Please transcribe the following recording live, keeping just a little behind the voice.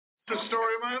The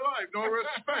story of my life. No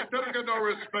respect. They don't get no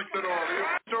respect at all.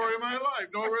 The story of my life.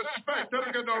 No respect. They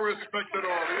don't get no respect at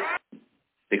all.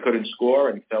 They couldn't score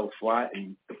and fell flat,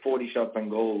 and the 40-shot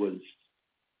goal was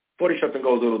a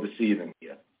little deceiving.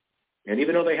 Yeah. And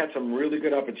even though they had some really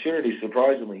good opportunities,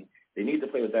 surprisingly, they need to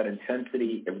play with that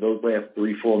intensity. If those last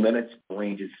 3-4 minutes, the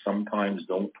Rangers sometimes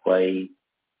don't play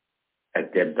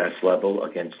at their best level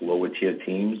against lower-tier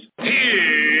teams.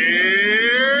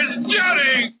 Here's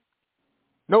Johnny!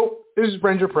 Nope, this is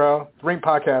Ranger Proud, the Rink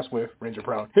Podcast with Ranger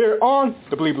Proud, here on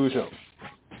the Bleed Blue Show.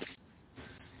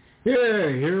 Yeah,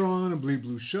 here on the Bleed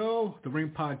Blue Show, the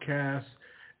Rink Podcast,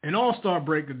 an All-Star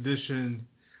Break edition,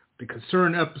 the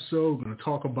concern episode. We're going to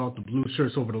talk about the Blue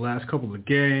Shirts over the last couple of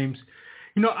games.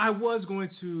 You know, I was going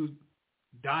to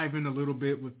dive in a little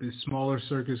bit with this smaller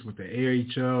circus with the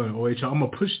AHL and OHL. I'm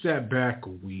going to push that back a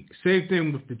week. Same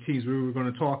thing with the teams. We were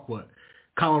going to talk,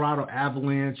 Colorado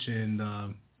Avalanche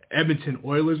and Edmonton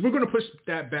Oilers. We're going to push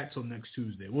that back till next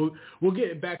Tuesday. We'll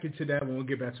get back into that when we'll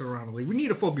get back to around the league. We need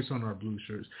to focus on our Blue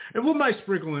Shirts. And we might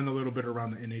sprinkle in a little bit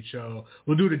around the NHL.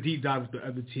 We'll do the deep dive with the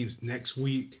other teams next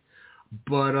week.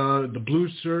 But the Blue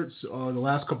Shirts, the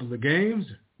last couple of games,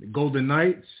 the Golden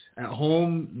Knights at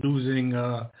home losing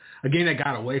a game that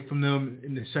got away from them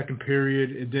in the second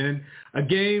period. And then a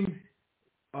game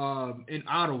in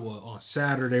Ottawa on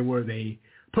Saturday where they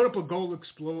put up a goal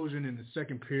explosion in the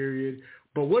second period.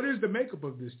 But what is the makeup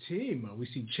of this team? We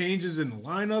see changes in the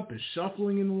lineup and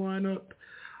shuffling in the lineup.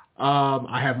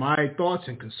 I have my thoughts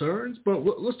and concerns, but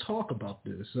let's talk about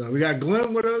this. We got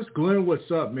Glenn with us. Glenn, what's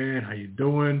up, man? How you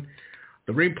doing?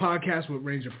 The Rink Podcast with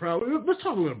Ranger Proud. Let's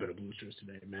talk a little bit of Blue Shirts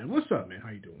today, man. What's up, man? How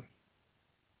you doing?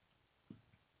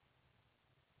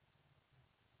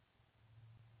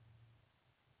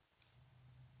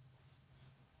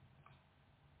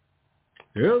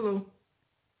 Hello.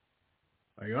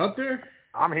 Are you out there?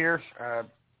 I'm here. I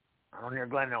don't hear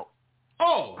Glenn. No.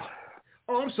 Oh,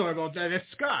 I'm sorry about that. That's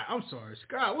Scott. I'm sorry,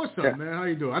 Scott. What's up, man? How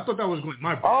you doing? I thought that was Glenn.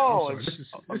 My bad. This is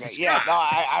yeah. No,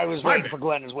 I was waiting for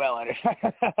Glenn as well.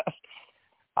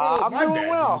 I'm doing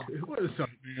well. What is up,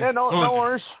 man? Yeah, no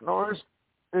worries. No worries.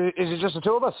 Is it just the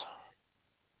two of us?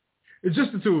 It's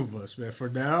just the two of us, man. For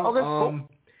now. Okay. Cool.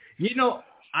 You know,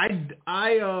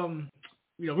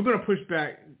 we're gonna push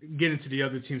back, get into the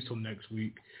other teams till next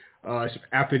week.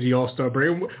 After the All-Star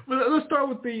break. Let's start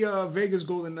with the Vegas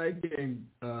Golden Knights game,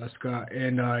 Scott.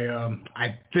 And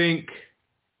I think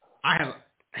I have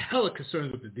hella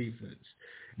concerns with the defense,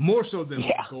 more so than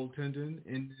with the goaltending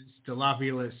in the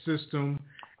Laviolette system.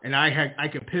 And I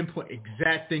can pinpoint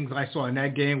exact things I saw in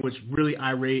that game, which really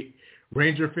irate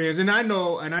Ranger fans. And I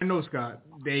know, Scott,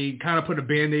 they kind of put a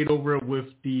Band-Aid over it with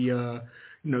the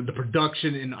the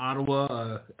production in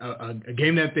Ottawa, a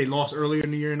game that they lost earlier in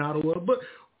the year in Ottawa, but.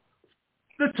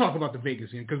 Let's talk about the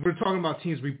Vegas game because we're talking about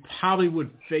teams we probably would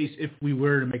face if we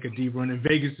were to make a deep run, and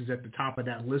Vegas is at the top of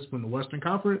that list from the Western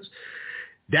Conference.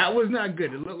 That was not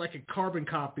good. It looked like a carbon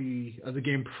copy of the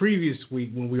game previous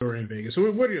week when we were in Vegas. So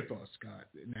what are your thoughts, Scott,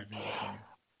 in that Vegas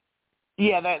game?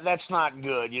 Yeah, that's not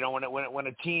good. You know, when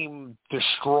a team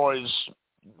destroys,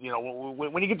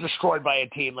 when you get destroyed by a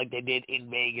team like they did in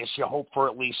Vegas, you hope for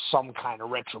at least some kind of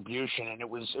retribution, and it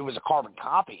was a carbon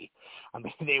copy. I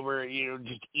mean, they were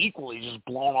just equally just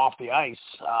blown off the ice,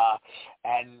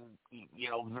 and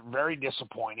very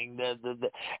disappointing.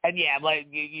 And yeah, like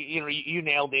you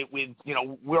nailed it with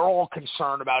we're all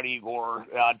concerned about Igor,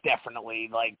 definitely.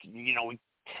 Like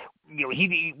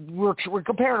we're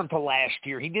comparing him to last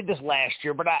year. He did this last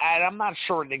year, but I'm not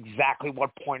sure at exactly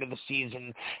what point of the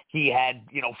season he had,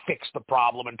 fixed the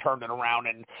problem and turned it around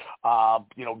and,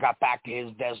 got back to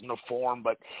his Vezina form.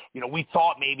 But, we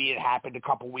thought maybe it happened a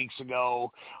couple weeks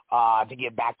ago. I think he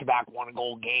had back-to-back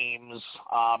one-goal games.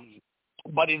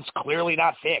 But it's clearly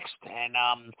not fixed. And,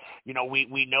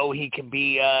 we know he can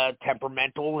be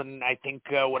temperamental, and I think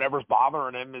whatever's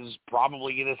bothering him is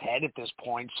probably in his head at this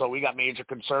point. So we got major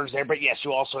concerns there. But, yes,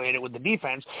 you also hit it with the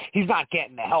defense. He's not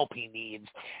getting the help he needs.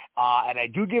 And I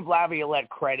do give Laviolette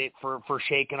credit for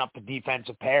shaking up the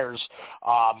defensive pairs.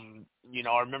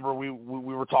 I remember we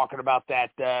were talking about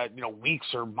that, weeks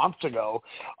or months ago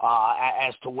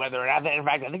as to whether, and in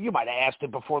fact, I think you might have asked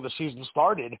it before the season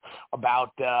started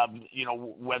about,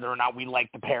 whether or not we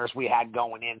liked the pairs we had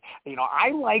going in.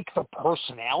 I like the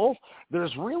personnel.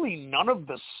 There's really none of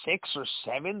the 6 or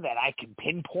 7 that I can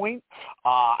pinpoint.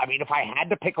 I mean, if I had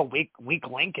to pick a weak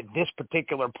link at this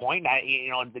particular point, not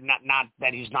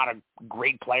that he's not a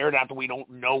great player, not that we don't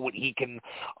know what he can,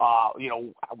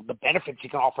 the benefits he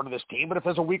can offer to this team. But if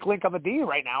there's a weak link on the D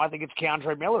right now, I think it's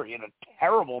Keandre Miller. He had a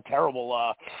terrible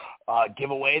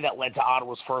giveaway that led to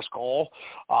Ottawa's first goal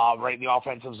right in the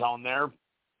offensive zone there.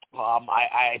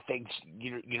 I think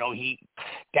he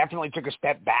definitely took a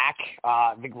step back.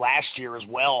 I think last year as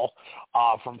well,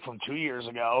 from 2 years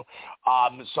ago.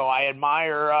 So I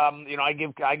admire. I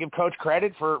give Coach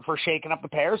credit for shaking up the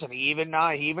pairs, and he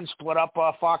even split up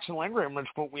Fox and Lindgren, which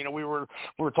we were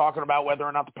talking about whether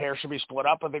or not the pair should be split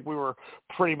up. I think we were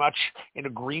pretty much in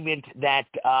agreement that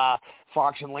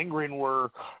Fox and Lindgren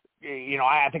were.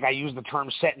 I think I used the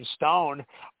term set in stone,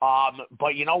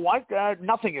 but you know what?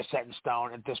 Nothing is set in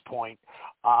stone at this point.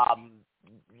 I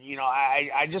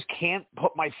just can't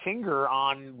put my finger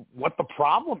on what the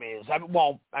problem is.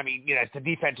 The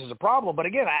defense is a problem, but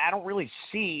again, I don't really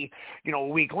see, a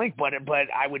weak link, but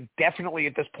I would definitely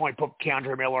at this point put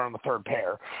Keandre Miller on the third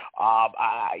pair.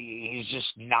 He's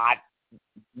just not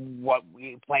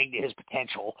playing to his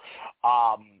potential,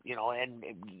 and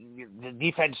the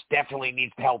defense definitely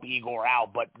needs to help Igor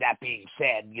out. But that being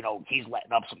said, he's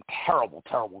letting up some terrible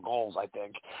goals, I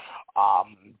think.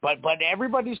 But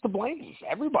everybody's to blame.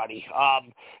 Everybody.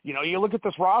 You look at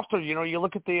this roster. You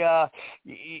look at the.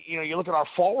 You look at our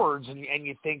forwards, and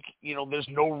you think there's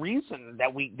no reason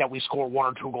that we score 1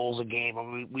 or 2 goals a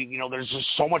game. There's just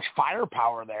so much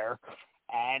firepower there.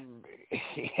 And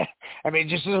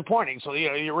just disappointing. So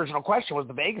the original question was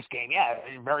the Vegas game. Yeah,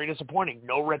 very disappointing.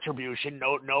 No retribution.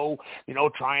 No,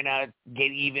 trying to get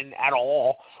even at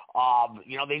all.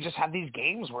 They just have these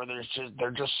games where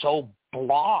they're just so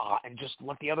blah and just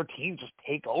let the other team just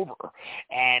take over.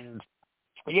 And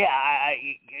yeah,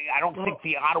 I don't think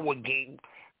the Ottawa game.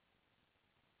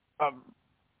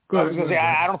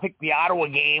 I don't think the Ottawa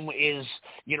game is,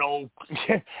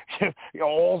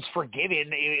 all's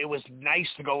forgiven. It was nice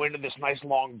to go into this nice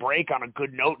long break on a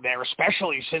good note there,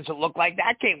 especially since it looked like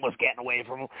that game was getting away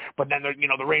from them. But then,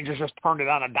 the Rangers just turned it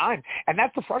on a dime. And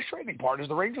that's the frustrating part is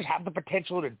the Rangers have the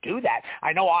potential to do that.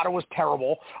 I know Ottawa's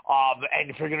terrible, and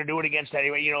if you're going to do it against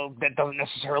anyway, that doesn't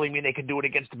necessarily mean they can do it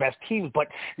against the best teams. But,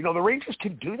 the Rangers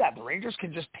can do that. The Rangers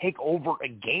can just take over a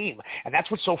game. And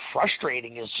that's what's so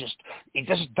frustrating is just it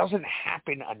just doesn't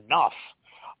happen enough.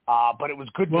 But it was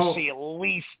good to see at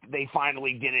least they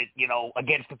finally did it,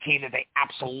 against a team that they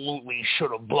absolutely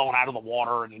should have blown out of the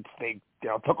water, and they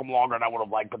took them longer than I would have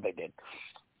liked, but they did.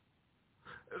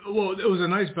 Well, it was a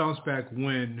nice bounce back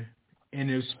win, and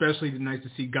it was especially nice to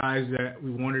see guys that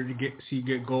we wanted to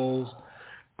get goals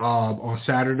on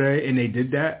Saturday, and they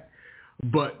did that.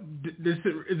 But this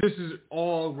is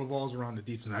all revolves around the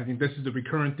defense. I think this is the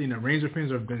recurrent thing that Ranger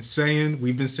fans have been saying.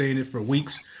 We've been saying it for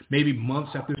weeks, maybe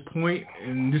months at this point,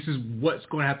 and this is what's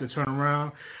going to have to turn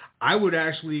around. I would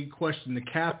actually question the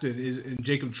captain and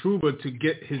Jacob Trouba to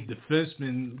get his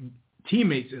defenseman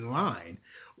teammates in line.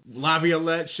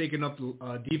 Laviolette shaking up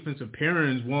the defensive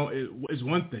pairings is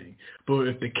one thing, but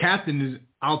if the captain is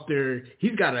out there,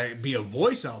 he's got to be a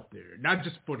voice out there, not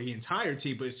just for the entire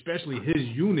team, but especially his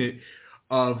unit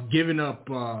of giving up.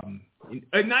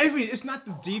 It's not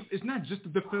just the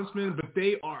defensemen, but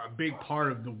they are a big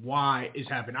part of the why it's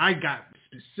happening. I got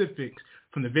specifics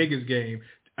from the Vegas game,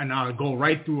 and I'll go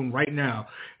right through them right now.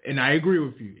 And I agree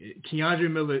with you.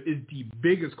 Keandre Miller is the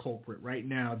biggest culprit right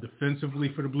now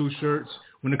defensively for the Blue Shirts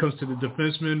when it comes to the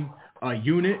defenseman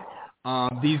unit.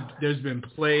 There's been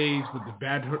plays with the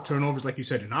bad turnovers, like you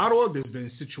said, in Ottawa. There's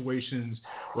been situations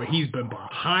where he's been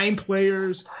behind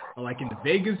players, like in the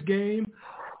Vegas game.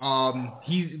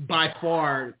 He's by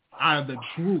far out of the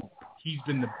group. He's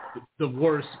been the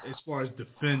worst as far as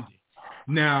defending.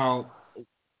 Now,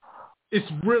 it's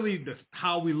really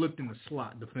how we looked in the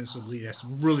slot defensively that's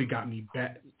really got me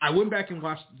back. I went back and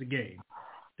watched the game,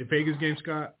 the Vegas game,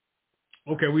 Scott.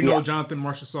 Okay, we know Jonathan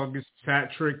Marchessault gets his hat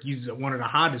trick. He's one of the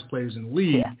hottest players in the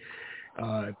league.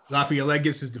 Lafayette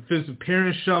gets his defensive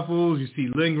pairing shuffles. You see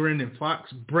Lindgren and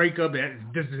Fox break up.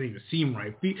 That doesn't even seem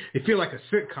right. It feels like a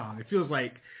sitcom. It feels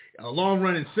like a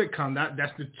long-running sitcom.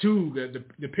 That's the two,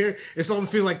 the pair. It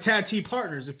almost feels like tag team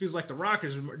partners. It feels like the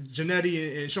Rockers,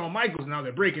 Jannetty and Shawn Michaels, now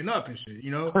they're breaking up and shit,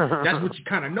 That's what you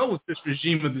kind of know with this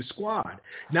regime of the squad.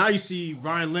 Now you see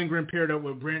Ryan Lindgren paired up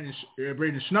with Braden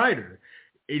Schneider.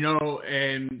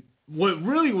 And what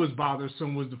really was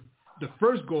bothersome was the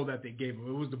first goal that they gave him.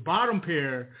 It was the bottom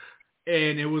pair,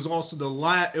 and it was also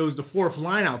the fourth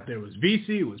line out there. It was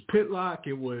VC, it was Pitlock,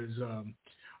 it was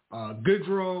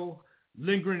Goodrow,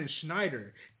 Lindgren, and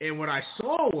Schneider. And what I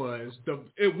saw was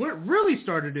what really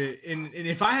started it. And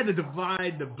if I had to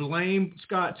divide the blame,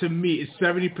 Scott, to me, it's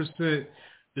 70%.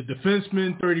 The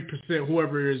defenseman, 30%,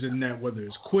 whoever is in net, whether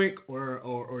it's Quick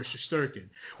or Shesterkin.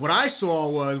 What I saw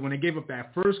was when they gave up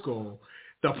that first goal,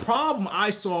 the problem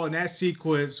I saw in that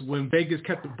sequence when Vegas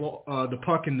kept the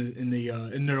puck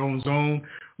in their own zone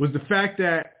was the fact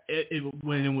that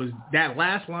when it was that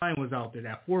last line was out there,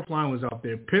 that fourth line was out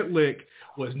there, Pitlick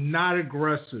was not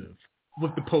aggressive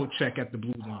with the poke check at the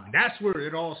blue line. That's where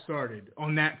it all started.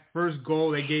 On that first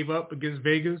goal they gave up against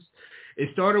Vegas, it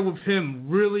started with him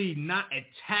really not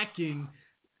attacking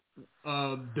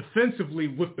defensively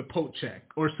with the poke check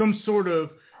or some sort of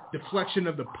deflection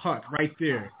of the puck right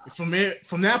there. From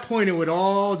that point, it went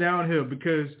all downhill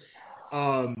because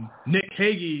Nick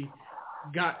Hagee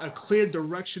got a clear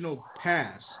directional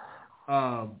pass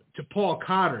to Paul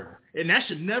Cotter, and that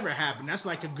should never happen. That's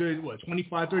like a good,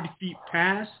 25, 30 feet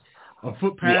pass, a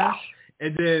foot pass,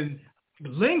 and then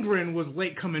Lindgren was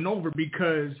late coming over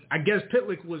because I guess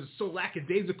Pitlick was so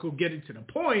lackadaisical getting to the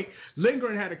point.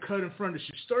 Lindgren had to cut in front of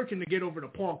Shesterkin to get over to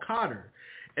Paul Cotter.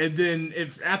 And then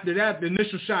after that, the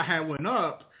initial shot had went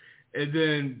up, and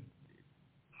then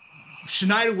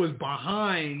Schneider was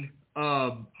behind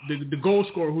the goal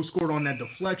scorer who scored on that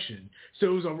deflection. So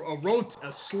it was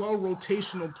a slow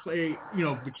rotational play,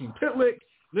 between Pitlick,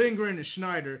 Lindgren, and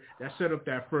Schneider that set up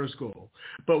that first goal.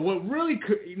 But what really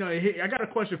could, I got a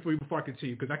question for you before I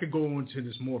continue because I could go into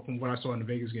this more from what I saw in the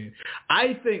Vegas game.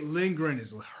 I think Lindgren is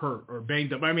hurt or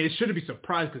banged up. I mean, it shouldn't be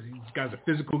surprised because this guy's a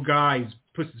physical guy. He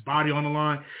puts his body on the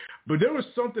line. But there was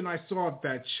something I saw at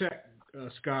that check,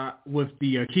 Scott, with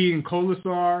the Keegan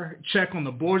Colasar check on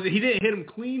the boards. He didn't hit him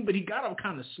clean, but he got him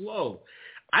kind of slow.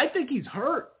 I think he's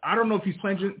hurt. I don't know if he's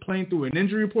playing through an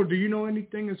injury report. Do you know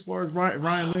anything as far as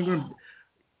Ryan Lindgren?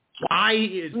 Why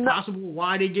it's possible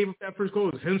why they gave up that first goal?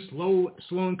 It was him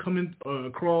slowing coming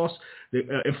across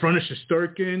in front of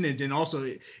Shesterkin, and then also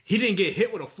he didn't get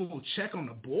hit with a full check on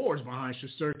the boards behind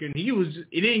Shesterkin.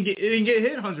 It didn't get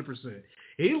hit 100%.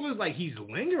 He looks like he's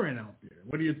lingering out there.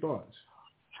 What are your thoughts?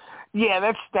 Yeah,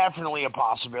 that's definitely a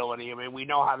possibility. I mean, we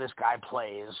know how this guy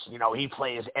plays. He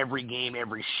plays every game,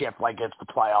 every shift like it's the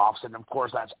playoffs, and of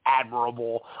course that's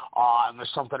admirable, and there's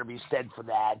something to be said for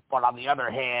that. But on the other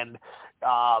hand,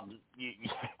 I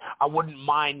wouldn't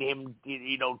mind him,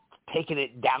 taking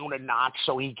it down a notch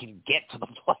so he can get to the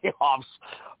playoffs.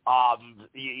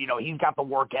 He's got the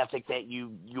work ethic that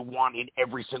you want in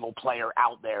every single player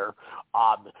out there.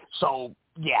 So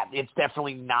yeah, it's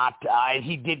definitely not.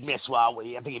 He did miss. I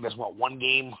think he missed one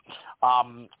game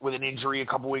with an injury a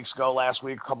couple weeks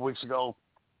ago.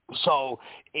 So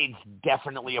it's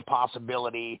definitely a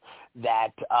possibility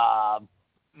that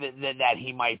that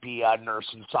he might be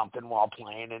nursing something while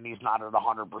playing, and he's not at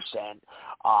 100%.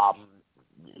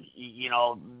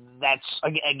 That's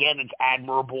again, it's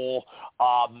admirable.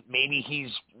 Maybe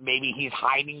he's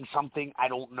hiding something. I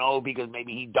don't know, because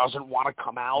maybe he doesn't want to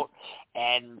come out.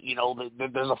 And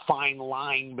there's a fine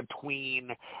line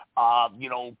between, okay, I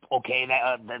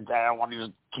don't want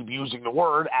to keep using the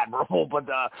word admirable, but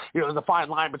there's a fine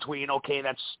line between, okay,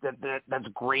 that's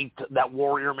great, that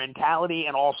warrior mentality,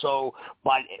 and also,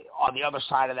 but on the other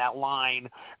side of that line,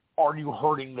 are you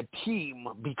hurting the team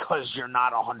because you're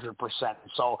not 100%?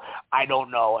 So I don't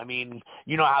know. I mean,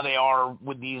 you know how they are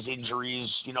with these injuries.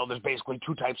 There's basically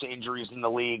two types of injuries in the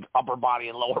league: upper body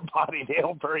and lower body. They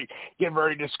don't get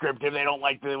very descriptive. They don't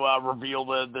like to reveal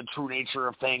the true nature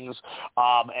of things.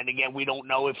 And again, we don't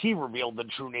know if he revealed the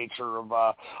true nature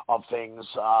of things.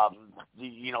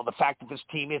 The fact that this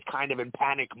team is kind of in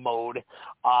panic mode,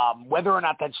 whether or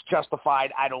not that's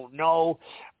justified, I don't know.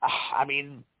 I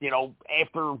mean,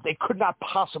 after they could not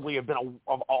possibly have been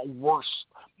a worse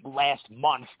last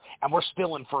month, and we're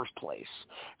still in first place.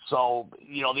 So,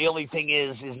 the only thing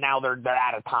is now they're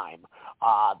out of time.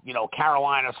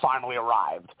 Carolina's finally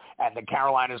arrived, and the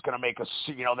Carolina's going to make us,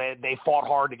 they fought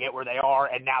hard to get where they are,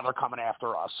 and now they're coming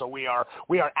after us. So we are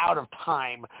out of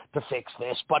time to fix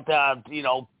this. But,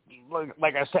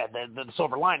 like I said, the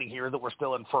silver lining here is that we're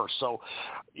still in first. So,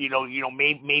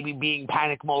 maybe being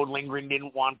panic mode, Lindgren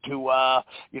didn't want to,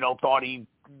 thought he,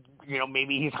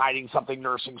 maybe he's hiding something,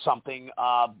 nursing something,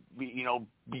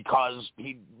 because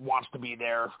he wants to be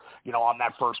there, on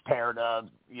that first pair to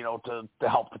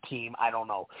help the team. I don't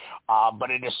know.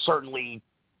 But it is certainly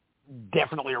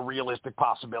definitely a realistic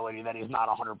possibility that he's not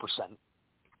 100%.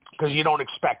 Because you don't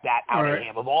expect that out of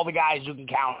him. Of all the guys you can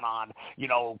count on,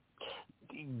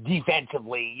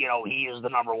 defensively, he is the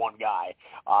number one guy.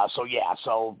 So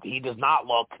he does not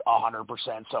look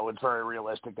 100%. So it's very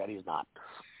realistic that he's not.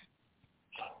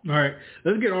 All right,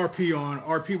 let's get RP on.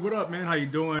 RP, what up, man? How you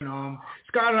doing?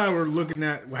 Scott and I were looking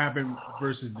at what happened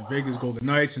versus the Vegas Golden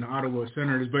Knights and the Ottawa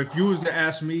Senators. But if you was to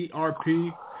ask me,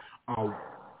 RP,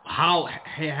 how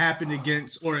it happened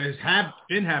against, or has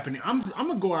been happening, I'm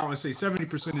gonna go out and say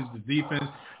 70% is the defense,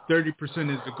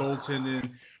 30% is the goaltending.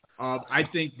 I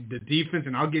think the defense,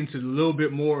 and I'll get into a little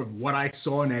bit more of what I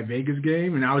saw in that Vegas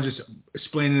game, and I was just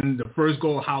explaining the first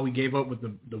goal, how we gave up with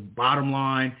the bottom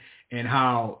line, and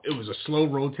how it was a slow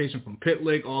rotation from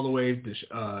Pitlick all the way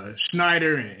to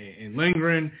Schneider and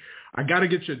Lindgren. I got to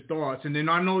get your thoughts. And then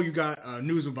I know you got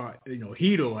news about,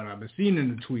 Hedo, and I've been seeing in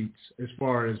the tweets as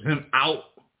far as him out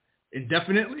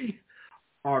indefinitely.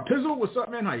 Pizzle, what's up,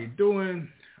 man? How you doing?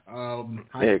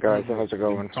 Hey, guys. How's it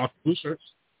going? Talk Blue Shirts.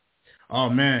 Oh,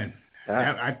 man.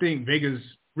 Yeah. I think Vegas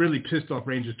really pissed off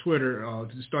Rangers Twitter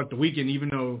to start the weekend, even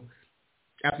though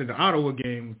after the Ottawa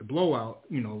game with the blowout,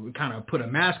 we kind of put a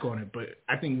mask on it. But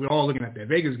I think we're all looking at that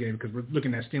Vegas game because we're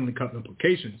looking at Stanley Cup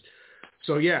implications.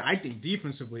 So, yeah, I think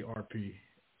defensively, RP,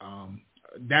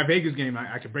 that Vegas game,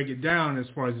 I could break it down as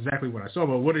far as exactly what I saw.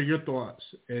 But what are your thoughts?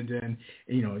 And then,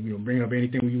 bring up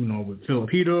anything with Philip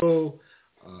Hedo,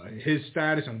 his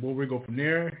status, and where we go from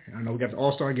there. I know we got the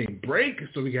All-Star game break,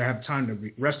 so we can have time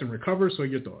to rest and recover. So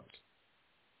your thoughts?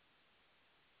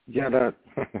 Yeah,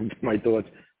 my thoughts.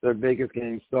 The Vegas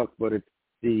game sucked, but it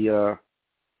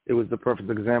was the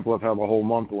perfect example of how the whole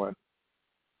month went.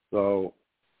 So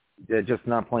they're just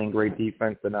not playing great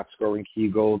defense. They're not scoring key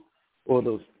goals. All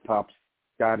those top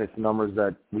status numbers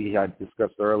that we had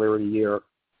discussed earlier in the year,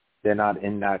 they're not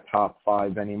in that top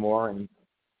 5 anymore, and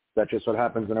that's just what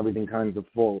happens when everything kind of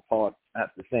falls apart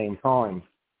at the same time.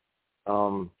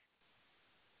 I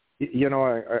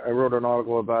wrote an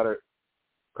article about it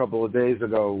a couple of days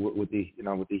ago with the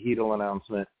Heedle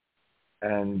announcement,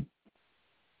 and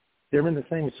they're in the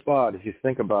same spot, if you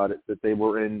think about it, that they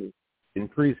were in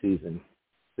preseason.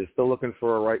 They're still looking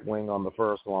for a right wing on the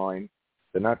first line.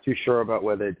 They're not too sure about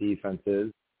where their defense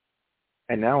is.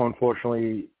 And now,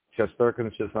 unfortunately,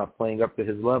 Shesterkin's just not playing up to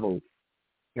his level.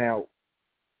 Now,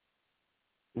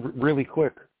 really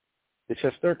quick, the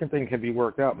Shesterkin thing can be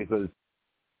worked out because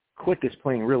Quick is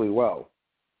playing really well.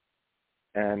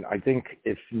 And I think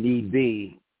if need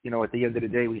be, at the end of the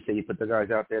day, we say you put the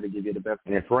guys out there to give you the best.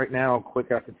 And if right now Quick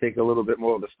has to take a little bit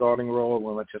more of the starting role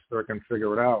and let Shesterkin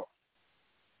figure it out,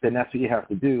 then that's what you have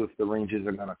to do if the Rangers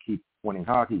are going to keep winning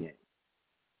hockey games.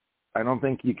 I don't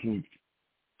think you can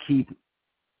keep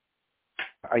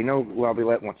 – I know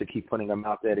Laviolette wants to keep putting him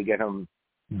out there to get him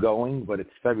going, but it's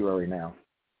February now.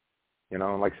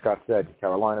 Like Scott said,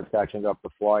 Carolina's catching up. The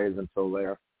Flyers until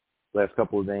their last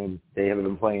couple of games, they haven't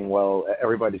been playing well.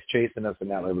 Everybody's chasing us, and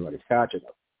now everybody's catching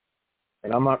us.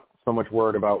 And I'm not so much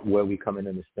worried about where we come in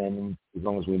the standings as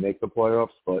long as we make the playoffs,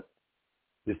 but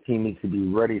this team needs to be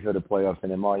ready for the playoffs,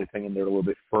 and in my opinion, they're a little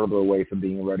bit further away from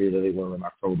being ready than they were in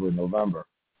October and November.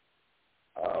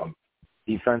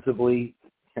 Defensively,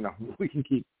 we can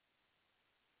keep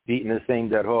beating the same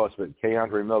dead horse, but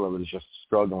K'Andre Miller was just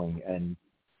struggling, and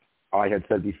I had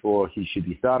said before he should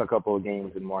be sat a couple of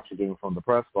games and watch a game from the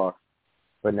press box,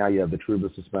 but now you have the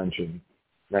Trouba suspension.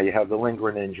 Now you have the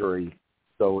Lindgren injury.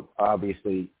 So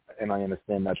obviously, and I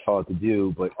understand that's hard to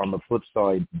do, but on the flip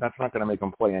side, that's not going to make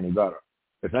him play any better.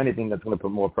 If anything, that's going to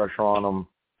put more pressure on him,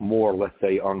 more, let's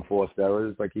say, unforced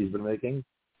errors like he's been making,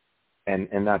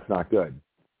 and that's not good.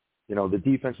 The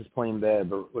defense is playing bad,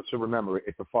 but let's remember,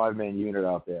 it's a 5-man unit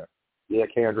out there. Yeah,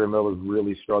 K'Andre Miller's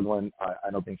really struggling.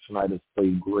 I don't think Schneider's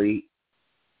played great,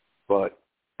 but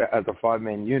as a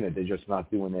 5-man unit, they're just not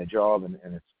doing their job, and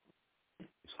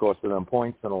it's costing them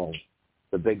points and all.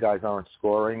 The big guys aren't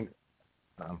scoring.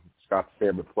 Scott's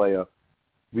favorite player.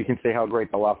 We can say how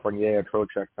great the Lafreniere,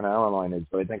 Trocheck, and Allen line is,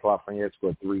 but I think Lafreniere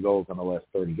scored 3 goals in the last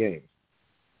 30 games.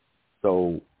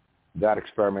 So that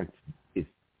experiment is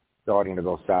starting to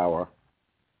go sour.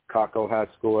 Kakko has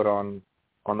scored on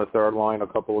the third line a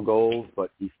couple of goals,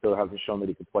 but he still hasn't shown that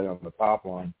he can play on the top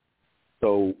line.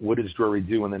 So what does Drury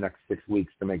do in the next 6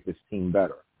 weeks to make this team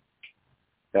better?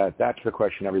 That's the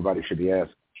question everybody should be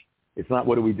asking. It's not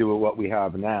what do we do with what we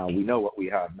have now. We know what we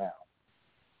have now.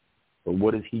 But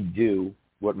what does he do?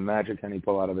 What magic can he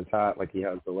pull out of his hat like he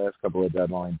has the last couple of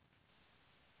deadlines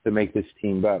to make this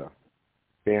team better?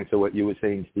 To answer what you were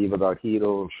saying, Steve, about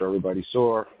Heedle, I'm sure everybody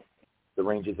saw. The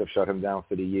Rangers have shut him down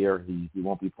for the year. He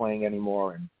won't be playing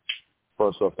anymore. And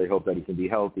first off, they hope that he can be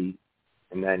healthy.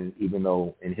 And then even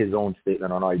though in his own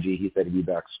statement on IG, he said he'd be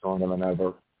back stronger than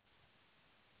ever.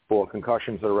 4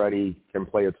 concussions already can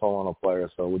play a toll on a player,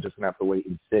 so we're just going to have to wait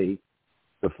and see.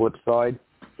 The flip side,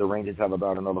 the Rangers have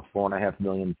about another $4.5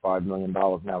 million, $5 million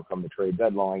now come the trade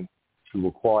deadline to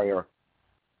acquire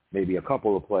maybe a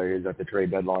couple of players at the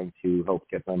trade deadline to help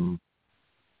get them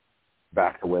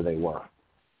back to where they were.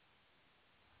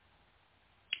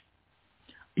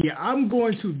 Yeah, I'm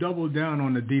going to double down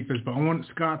on the defense, but I want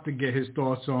Scott to get his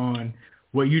thoughts on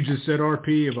what you just said,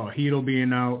 RP, about Heedle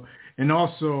being out. And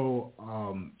also,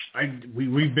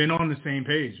 we've been on the same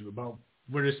page about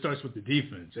where it starts with the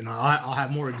defense, and I'll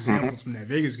have more examples from that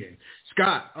Vegas game.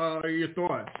 Scott, your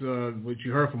thoughts? What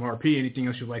you heard from RP? Anything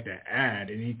else you'd like to add?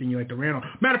 Anything you'd like to rant on?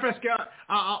 Matter of fact, Scott,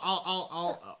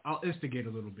 I'll instigate a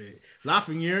little bit.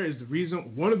 Lafreniere is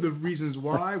one of the reasons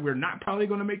why we're not probably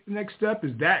going to make the next step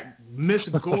is that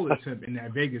missed goal attempt in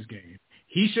that Vegas game.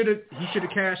 He should have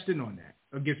cashed in on that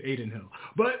against Aiden Hill.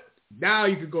 But now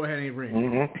you could go ahead and ring.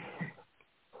 Mm-hmm.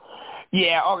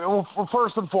 Yeah. Okay. Well,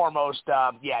 first and foremost,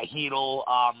 Heedle.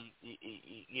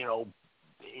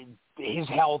 His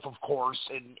health, of course,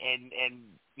 and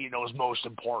is most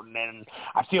important. And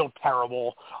I feel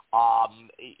terrible.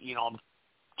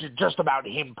 Just about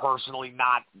him personally,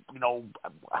 not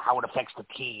how it affects the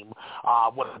team.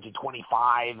 What is he,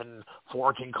 25 and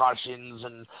 4 concussions,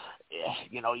 and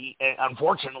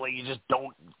unfortunately, you just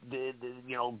don't.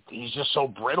 He's just so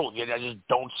brittle. I just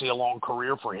don't see a long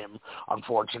career for him,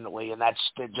 unfortunately, and that's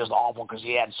just awful because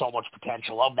he had so much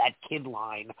potential of that kid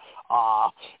line.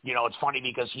 It's funny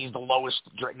because he's the lowest.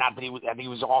 Not that I think he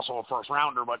was also a first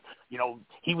rounder, but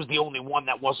he was the only one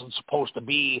that wasn't supposed to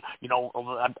be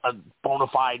a bona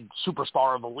fide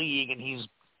superstar of the league, and he's,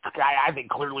 I think,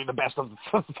 clearly the best of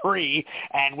the 3,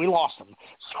 and we lost him.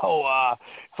 So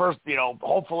first,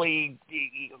 hopefully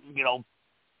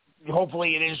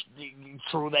it is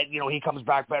true that he comes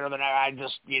back better than I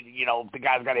just the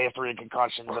guy's got a history of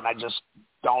concussions, and I just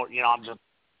don't I'm just.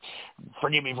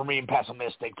 Forgive me for being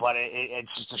pessimistic, but it's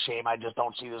just a shame. I just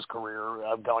don't see this career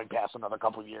going past another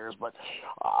couple of years. But,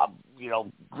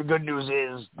 the good news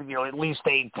is, at least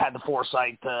they had the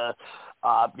foresight to,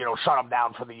 shut him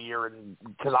down for the year. And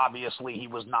because obviously he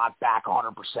was not back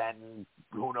 100%. And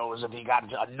who knows if he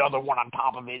got another one on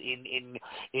top of it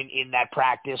in that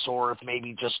practice, or if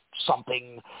maybe just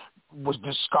something was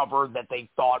discovered that they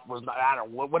thought was not, I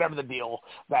don't know, whatever the deal,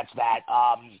 that's that.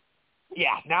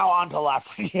 Yeah, now on to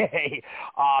Lafreniere.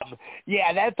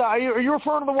 You're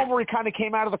referring to the one where he kind of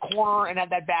came out of the corner and had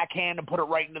that backhand and put it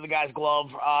right into the guy's glove.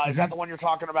 Is that the one you're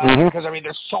talking about? Mm-hmm. Because,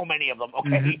 there's so many of them, okay?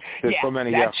 Mm-hmm. There's so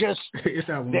many, that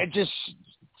just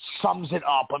sums it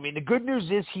up. The good news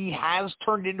is he has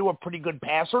turned into a pretty good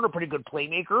passer and a pretty good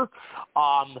playmaker,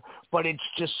 but it's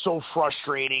just so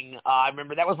frustrating. I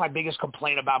remember that was my biggest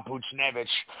complaint about Buchnevich,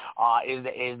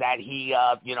 is that he,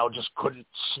 just couldn't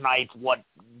snipe what,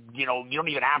 you don't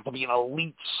even have to be an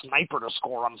elite sniper to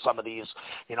score on some of these.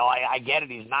 I get it.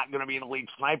 He's not going to be an elite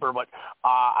sniper, but,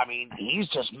 he's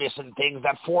just missing things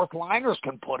that fourth liners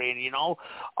can put in,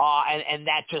 and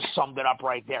that just summed it up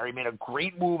right there. He made a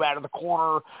great move out of the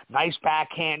corner, nice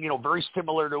backhand, very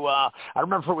similar to, I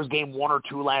remember if it was game 1 or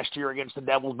 2 last year against the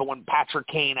Devils, but when Patrick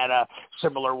Kane had a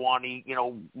similar one, he,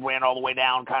 ran all the way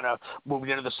down, kind of moved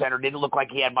into the center, didn't look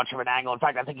like he had much of an angle. In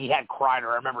fact, I think he had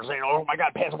Kreider. I remember saying, oh my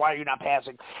God, pass, why are you not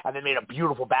passing? And then made a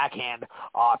beautiful backhand,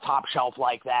 top shelf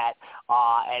like that.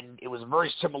 And it was a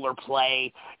very similar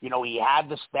play. He had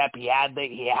the step, he had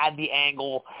the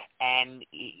angle, and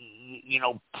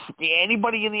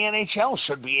anybody in the NHL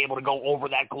should be able to go over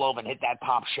that glove and hit that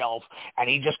top shelf, and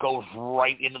he just goes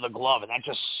right into the glove, and that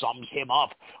just sums him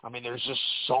up. There's just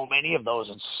so many of those.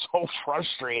 It's so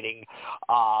frustrating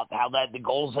how that the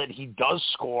goals that he does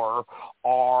score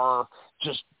are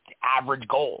just average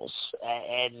goals,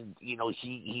 and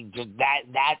he did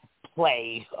that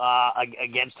play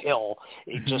against Hill.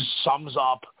 It just sums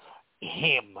up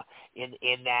him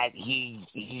in that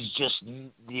he's just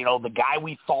the guy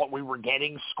we thought we were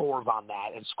getting scores on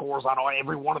that and scores on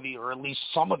every one of the, or at least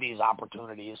some of these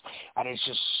opportunities, and it's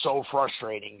just so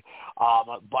frustrating.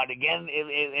 But again,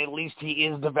 at least he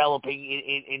is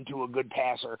developing into a good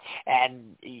passer.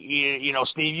 And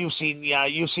Steve, you've seen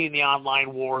the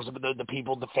online wars of the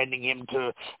people defending him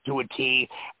to a T.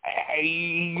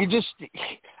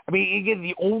 Again,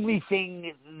 the only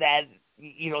thing that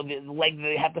the leg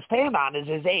they have to stand on is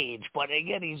his age. But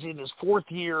again, he's in his 4th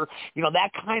year.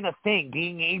 That kind of thing,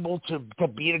 being able to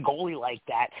beat a goalie like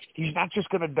that, he's not just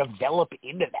going to develop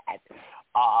into that.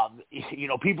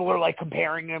 People are like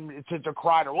comparing him to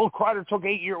Kreider. Well, Kreider took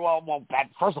 8 years. Well, that,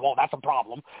 first of all, that's a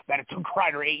problem that it took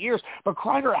Kreider 8 years. But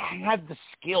Kreider had the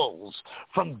skills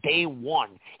from day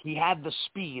one. He had the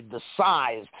speed, the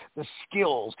size, the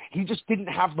skills. He just didn't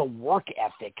have the work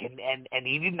ethic, and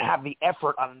he didn't have the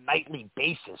effort on a nightly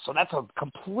basis. So that's a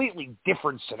completely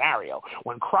different scenario.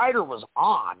 When Kreider was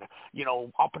on,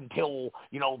 up until,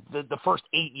 the first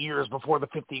 8 years before the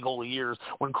 50-goal years,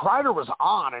 when Kreider was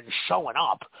on and showing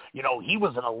up, he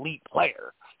was an elite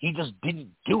player. He just didn't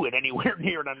do it anywhere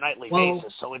near on a nightly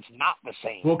basis, so it's not the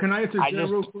same. Well, can I interject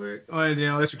real quick?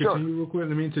 Let's continue real quick.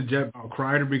 Let me interject about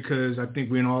Kreider, because I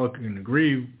think we all can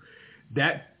agree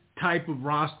that type of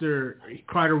roster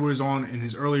Kreider was on in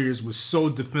his early years was so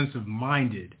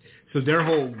defensive-minded. So their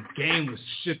whole game was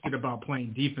shifted about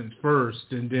playing defense first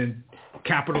and then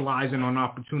capitalizing on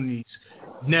opportunities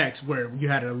next, where you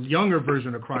had a younger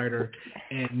version of Kreider,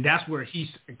 and that's where he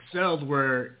excelled,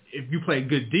 where if you play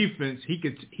good defense,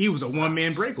 he was a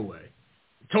one-man breakaway.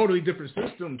 Totally different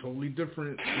system, totally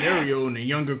different scenario, and a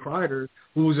younger Kreider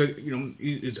who was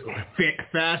is a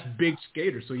fast, big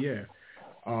skater. So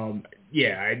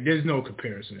there's no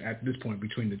comparison at this point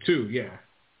between the two. Yeah.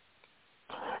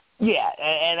 Yeah,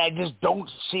 and I just don't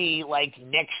see, like,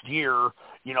 next year,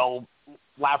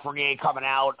 Lafreniere coming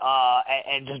out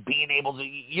and just being able to,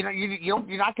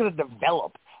 you're not going to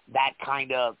develop that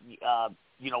kind of,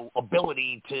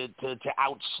 ability to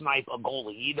out-snipe a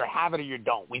goalie. You either have it or you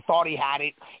don't. We thought he had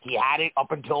it. He had it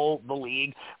up until the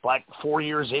league, but 4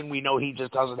 years in, we know he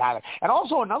just doesn't have it. And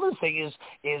also another thing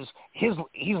is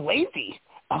he's lazy.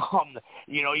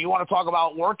 You want to talk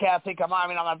about work ethic. I'm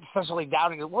not especially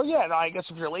doubting it. Well, yeah, no, I guess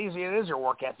if you're lazy, it is your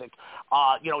work ethic.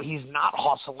 He's not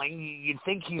hustling. You'd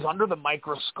think he's under the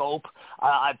microscope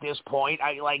at this point.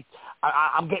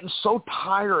 I'm getting so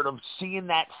tired of seeing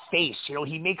that face.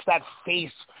 He makes that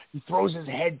face. He throws his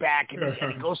head back and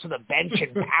he goes to the bench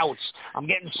and pouts. I'm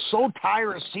getting so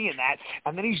tired of seeing that.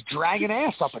 And then he's dragging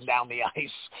ass up and down the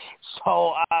ice.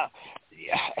 So,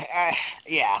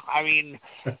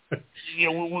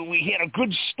 we had a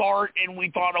good start and we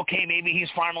thought, okay, maybe he's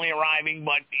finally arriving,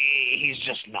 but he's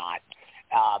just not.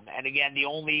 And again, the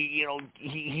only,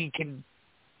 he can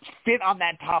fit on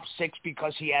that top six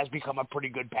because he has become a pretty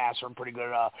good passer and pretty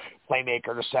good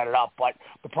playmaker to set it up. But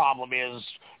the problem is,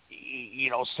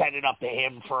 set it up to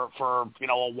him for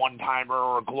a one-timer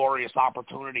or a glorious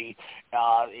opportunity.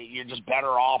 You're just better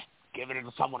off giving it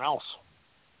to someone else.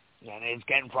 And it's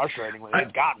getting frustrating.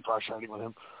 It's gotten frustrating with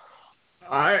him.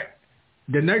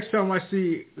 The next time I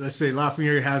see, let's say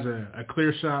Lafreniere has a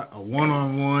clear shot, a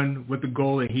one-on-one with the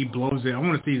goal, and he blows it, I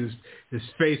want to see his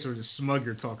face or the smug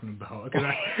you're talking about.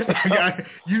 Because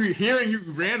hearing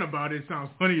you rant about it sounds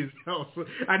funny as hell. So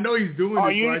I know he's doing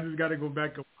it, so I just got to go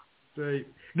back and say.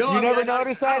 No, you never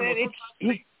noticed that?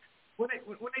 When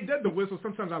they did the whistle,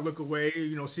 sometimes I look away,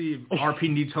 see if RP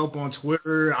needs help on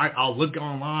Twitter. I'll look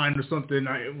online or something,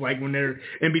 like when they're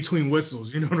in between whistles.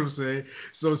 You know what I'm saying?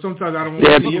 So sometimes I don't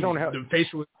want to see the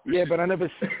facial. Yeah, but I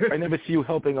never see you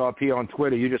helping RP on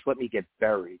Twitter. You just let me get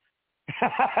buried.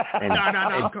 And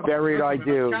buried I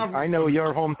do. I know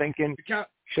you're home thinking,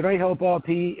 should I help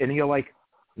RP? And you're like,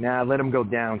 nah, let him go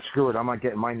down. Screw it. I'm not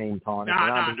getting my name tarnished.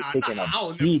 And I've been taking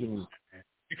a beating.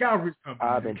 The Calvary's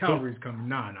coming. Calvary's coming.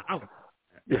 Nah.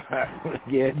 Yeah, but,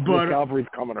 the Calvary's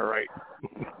coming, all right.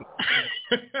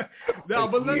 No,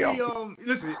 but let me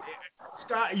listen,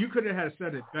 Scott. You could have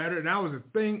said it better. And that was a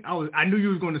thing. I knew you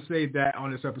was going to say that on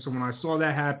this episode. When I saw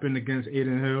that happen against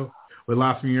Aiden Hill with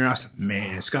Lafreniere, I said,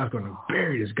 "Man, Scott's going to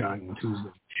bury this guy on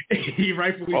Tuesday." He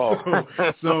rightfully so.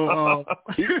 So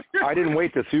I didn't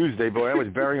wait till Tuesday, boy. I was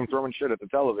burying him, throwing shit at the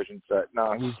television set.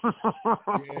 No,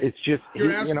 it's just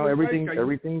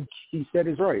everything he said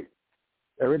is right.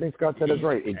 Everything Scott said is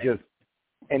right. It just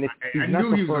and it's. I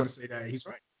knew he was going to say that. He's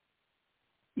right.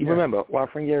 You remember,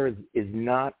 Lafreniere is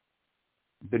not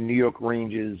the New York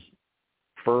Rangers'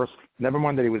 first. Never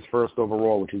mind that he was first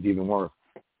overall, which is even worse.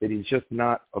 That he's just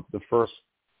not the first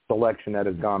selection that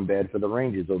has gone bad for the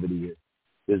Rangers over the years.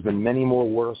 There's been many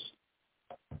more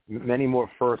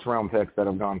first-round picks that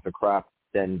have gone to crap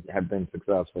than have been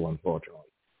successful, unfortunately,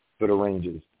 for the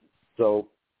Rangers. So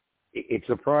it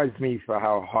surprised me for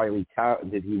how highly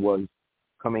talented he was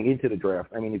coming into the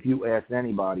draft. I mean, if you asked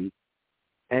anybody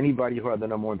who had the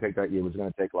number one pick that year was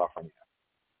going to take Lafreniere.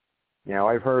 Now,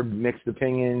 I've heard mixed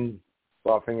opinions.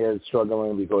 Lafreniere is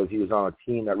struggling because he was on a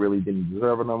team that really didn't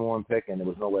deserve a number one pick, and there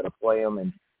was nowhere to play him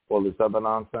and all this other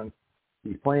nonsense.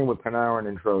 He's playing with Panarin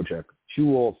and Trocheck,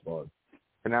 two All-Stars.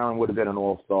 Panarin would have been an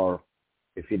All-Star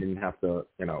if he didn't have to,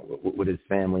 with his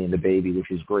family and the baby, which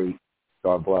is great.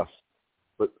 God bless.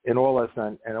 But in all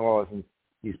essence,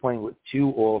 he's playing with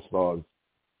two All-Stars,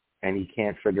 and he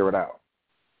can't figure it out.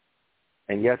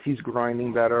 And yes, he's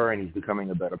grinding better, and he's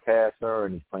becoming a better passer,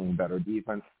 and he's playing better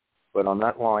defense. But on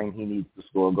that line, he needs to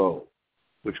score goals,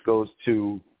 which goes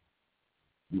to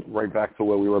right back to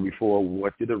where we were before.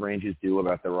 What do the Rangers do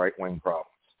about the right wing problems?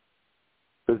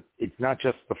 Because it's not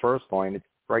just the first line. It's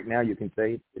right now you can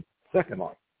say it's the second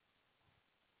line.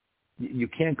 You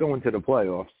can't go into the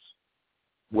playoffs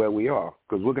where we are,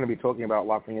 because we're going to be talking about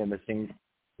Lafreniere missing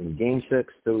in Game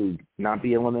 6 to not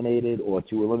be eliminated or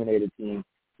to eliminate a team.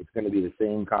 It's going to be the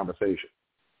same conversation.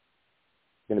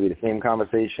 It's going to be the same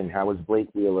conversation. How is Blake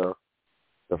Wheeler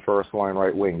the first line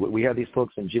right wing? We had these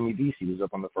talks, and Jimmy Vesey was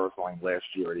up on the first line last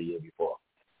year or the year before.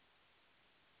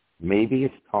 Maybe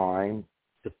it's time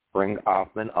to bring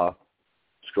Offman up,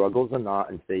 struggles or not,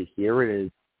 and say, here it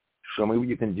is. Show me what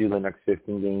you can do the next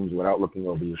 15 games without looking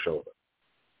over your shoulder.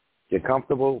 Get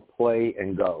comfortable, play,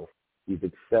 and go. He's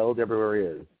excelled everywhere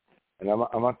he is. And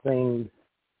I'm not saying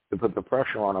to put the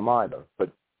pressure on him either,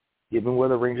 but given where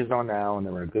the Rangers are now and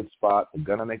they're in a good spot, they're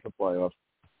going to make the playoffs,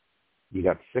 you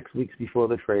got 6 weeks before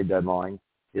the trade deadline.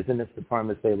 Isn't this the time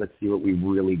to say, let's see what we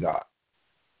really got?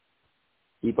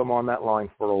 Keep him on that line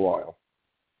for a while.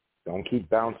 Don't keep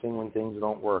bouncing when things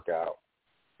don't work out.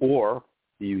 Or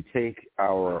do you take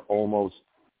our almost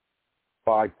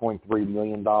 $5.3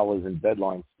 million in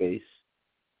deadline space,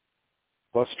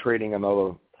 plus trading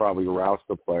another probably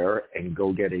Rouster player, and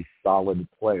go get a solid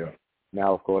player?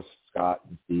 Now, of course, Scott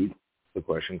and Steve, the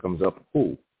question comes up,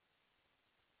 who?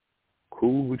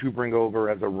 Who would you bring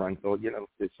over as a rental? You know,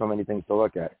 there's so many things to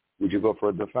look at. Would you go for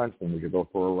a defenseman? Would you go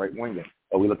for a right winger?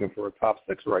 Are we looking for a top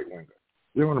 6 right winger?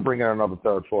 We don't want to bring in another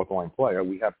third, fourth line player.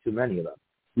 We have too many of them.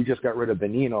 We just got rid of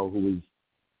Benino, who was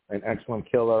an excellent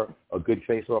killer, a good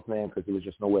face-off man, because there was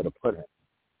just nowhere to put him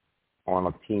on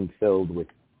a team filled with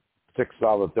 6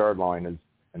 solid third liners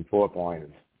and fourth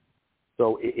liners.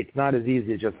 So it's not as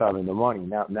easy as just having the money.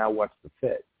 Now what's the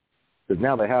fit? Because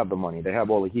now they have the money. They have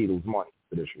all the Heedle's money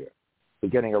for this year. So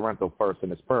getting a rental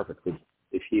person is perfect, because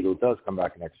if Heedle does come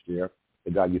back next year,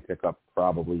 the guy you pick up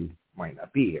probably might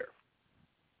not be here.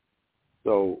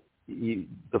 So the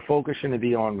focus shouldn't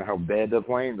be on how bad they're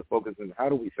playing. The focus is how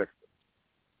do we fix it?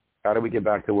 How do we get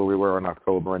back to where we were in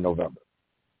October and November?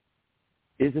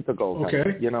 Is it the goaltender?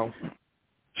 Okay. You know,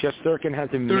 Shesterkin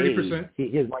hasn't 30%.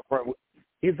 Here's my problem.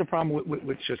 Here's the problem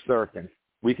with Shesterkin.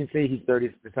 We can say he's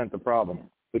 30% the problem,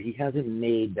 but he hasn't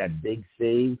made that big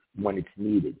save when it's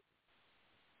needed.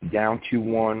 Down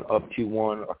 2-1, up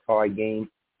 2-1, a tie game,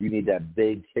 you need that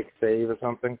big kick save or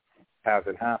something.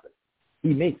 Hasn't happened. He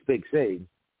makes big saves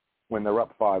when they're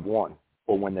up 5-1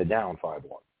 or when they're down 5-1.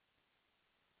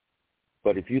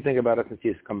 But if you think about it, since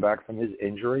he's come back from his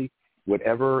injury,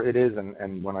 whatever it is,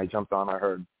 and when I jumped on, I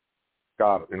heard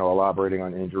Scott, elaborating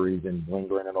on injuries and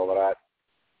lingering and all of that.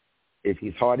 If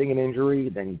he's hiding an injury,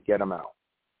 then get him out.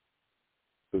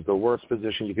 Because the worst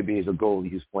position you could be is a goalie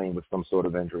who's playing with some sort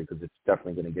of injury, because it's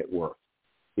definitely going to get worse.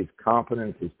 His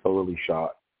confidence is totally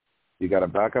shot. You got a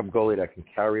backup goalie that can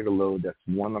carry the load, that's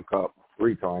won the cup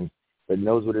 3 times, that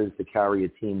knows what it is to carry a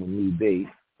team when need be,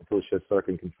 until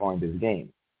Shesterkin can find his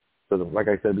game. So, like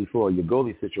I said before, your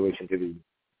goalie situation could be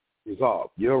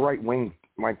resolved. Your right wing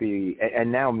might be, and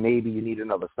now maybe you need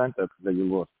another center because you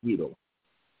lost Heedle.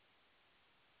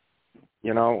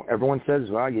 Everyone says,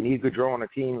 well, you need Gaudreau on a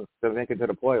team to make it to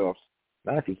the playoffs.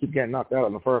 Not if you keep getting knocked out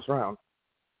in the first round.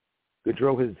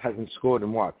 Gaudreau hasn't scored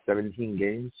in 17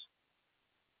 games?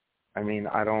 I mean,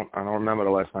 I don't remember the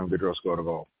last time Gaudreau scored a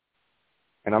goal.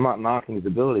 And I'm not knocking his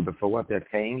ability, but for what they're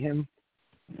paying him,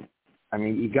 I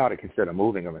mean, you got to consider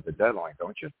moving him at the deadline,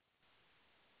 don't you?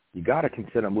 You got to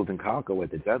consider moving Kakko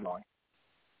at the deadline.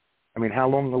 I mean, how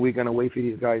long are we going to wait for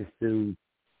these guys to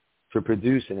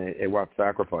produce at what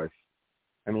sacrifice?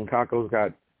 I mean, Kakko's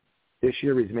got, this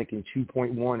year he's making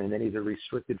 2.1, and then he's a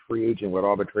restricted free agent with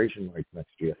arbitration rights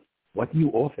next year. What do you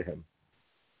offer him?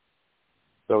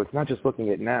 So it's not just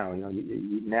looking at now.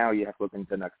 Now you have to look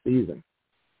into next season.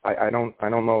 I don't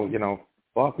know.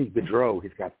 Barclay Gaudreau,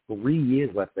 he's got 3 years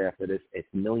left after this. It's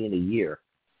 $1 million a year.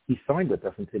 He signed with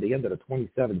us until the end of the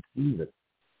 27th season.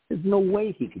 There's no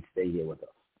way he could stay here with us.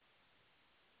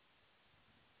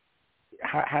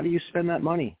 How do you spend that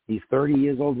money? He's 30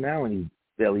 years old now, and he's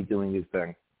barely doing his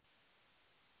thing.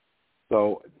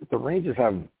 So the Rangers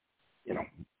have,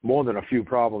 more than a few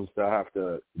problems to have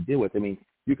to deal with. I mean,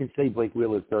 you can say Blake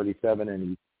Wheeler's 37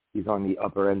 and he's on the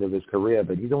upper end of his career,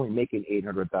 but he's only making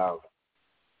 $800,000.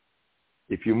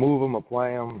 If you move him or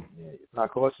play him, it's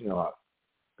not costing you a lot.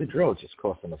 Gaudreau is just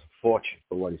costing us a fortune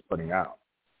for what he's putting out.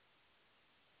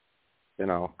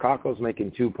 Kakko's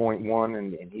making 2.1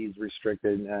 and he's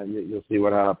restricted. You'll see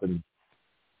what happens.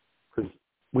 Because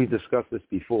we've discussed this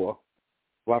before.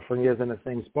 Lafreniere's in the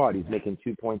same spot. He's making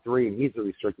 2.3 and he's a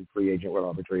restricted free agent with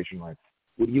arbitration rights.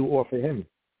 What do you offer him?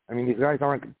 I mean, these guys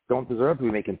don't deserve to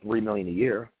be making $3 million a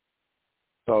year.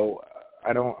 So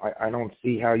I don't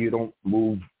see how you don't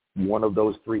move one of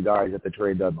those 3 guys at the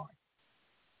trade deadline.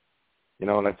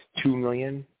 That's $2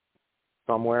 million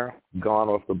somewhere gone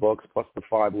off the books plus the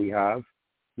 5 we have.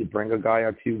 You bring a guy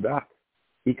or 2 back.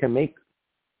 He can make,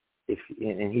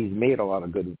 and he's made a lot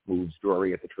of good moves,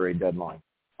 Drury, at the trade deadline.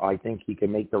 I think he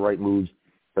can make the right moves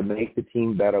to make the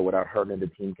team better without hurting the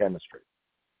team chemistry.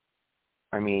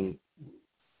 I mean,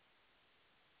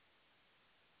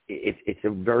 it's a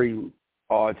very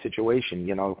odd situation.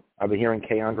 I've been hearing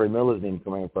K. Andre Miller's name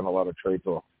coming up on a lot of trade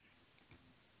talk.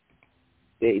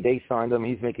 They signed him.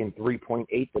 He's making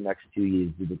 3.8 the next 2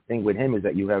 years. The thing with him is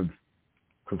that you have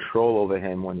control over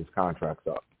him when his contract's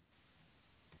up.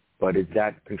 But is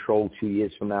that control 2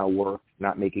 years from now worth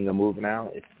not making a move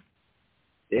now?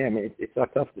 It's a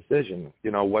tough decision.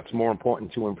 You know, what's more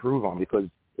important to improve on, because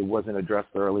it wasn't addressed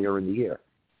earlier in the year.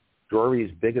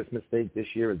 Drury's biggest mistake this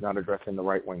year is not addressing the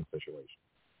right wing situation.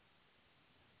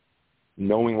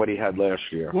 Knowing what he had last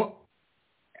year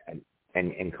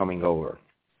and coming over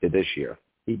to this year,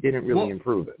 he didn't really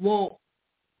improve it. Well,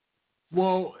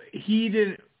 he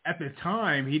didn't at the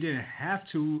time. He didn't have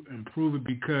to improve it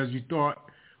because you thought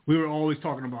we were always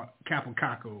talking about Capo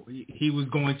Caco. He was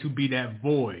going to be that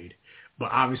void.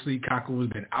 But obviously, Caco has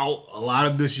been out a lot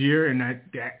of this year, and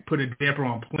that put a damper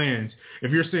on plans.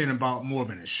 If you're saying about more of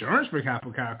an insurance for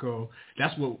Capo Caco,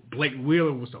 that's what Blake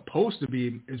Wheeler was supposed to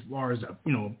be, as far as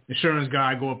insurance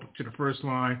guy, go up to the first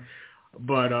line.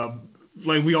 But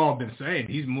like we all been saying,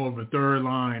 he's more of a third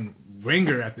line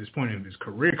winger at this point in his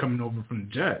career, coming over from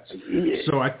the Jets.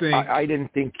 So I think I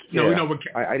didn't think.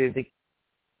 I didn't think.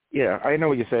 Yeah, I know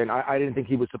what you're saying. I didn't think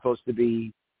he was supposed to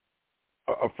be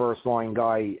a first-line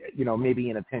guy, maybe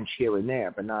in a pinch here and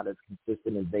there, but not as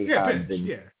consistent as they had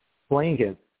been playing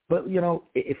him. But,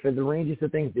 if for the Rangers to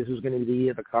think this was going to be the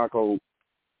year the Caco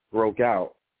broke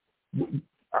out,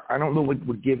 I don't know what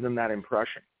would give them that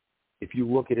impression. If you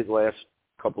look at his last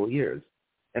couple of years,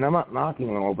 and I'm not knocking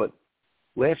him all, but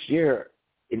last year,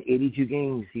 in 82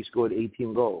 games, he scored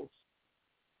 18 goals.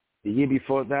 The year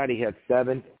before that, he had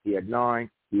 7, he had 9,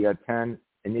 he had 10,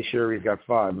 and this year he's got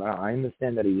 5. Now, I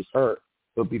understand that he was hurt,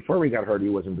 but before he got hurt, he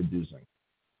wasn't producing.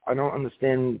 I don't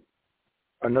understand.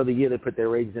 Another year they put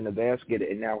their eggs in a basket,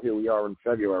 and now here we are in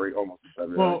February, almost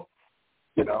February. Well,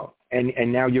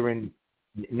 and now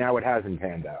now it hasn't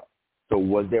panned out. So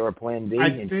was there a plan B?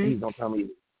 Please don't tell me.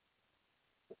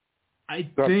 I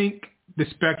think the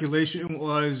speculation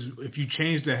was if you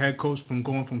change the head coach from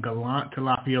going from Gallant to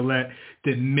Laviolette,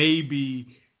 then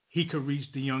maybe he could reach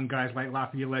the young guys like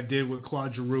Laviolette did with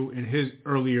Claude Giroux in his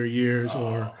earlier years,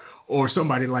 or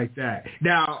somebody like that.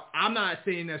 Now, I'm not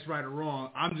saying that's right or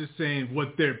wrong. I'm just saying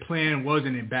what their plan was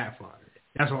and it backfired.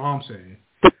 That's what I'm saying.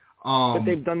 But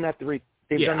they've done that three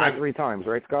times,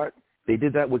 right, Scott? They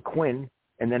did that with Quinn,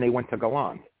 and then they went to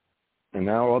Gallant. And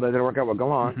now, that didn't work out with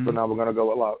Gallant, so now we're going to go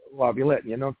with Laviolette.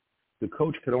 The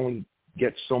coach could only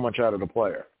get so much out of the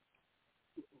player.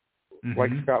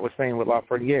 Like Scott was saying with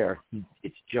Lafreniere,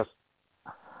 it's just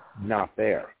not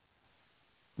there.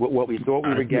 What we thought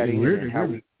we were getting, and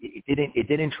how it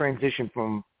didn't transition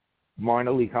from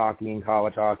minor league hockey and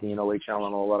college hockey and OHL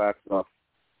and all of that stuff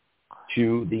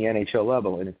to the NHL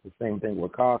level, and it's the same thing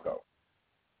with Caco.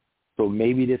 So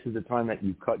maybe this is the time that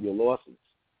you cut your losses.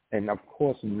 And of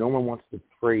course, no one wants to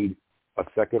trade a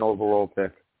second overall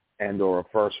pick and or a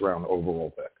first round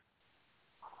overall pick.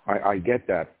 I get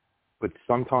that. But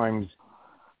sometimes,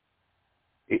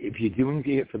 if you're doing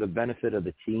it for the benefit of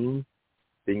the team,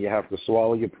 then you have to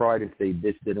swallow your pride and say,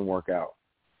 this didn't work out.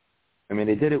 I mean,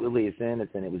 they did it with Elias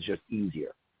Anderson. It was just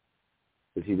easier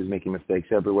because he was making mistakes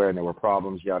everywhere, and there were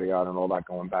problems, yada, yada, and all that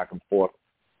going back and forth.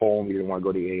 Home, you didn't want to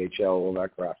go to the AHL, all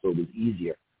that crap, so it was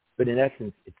easier. But in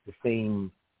essence, it's the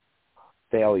same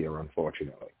failure,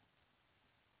 unfortunately.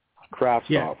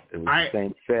 Kravtsov, it was the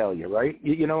same failure, right?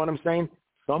 You know what I'm saying?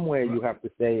 Somewhere you have to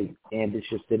say, and this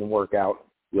just didn't work out.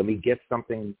 Let me get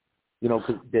something,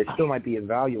 because there still might be a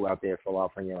value out there for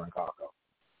Lafreniere and Caco.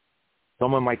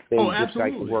 Someone might say, this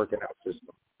guy can work in our system.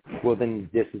 Well, then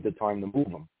this is the time to move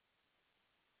him.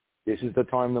 This is the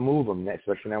time to move him,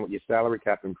 especially now with your salary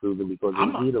cap improving because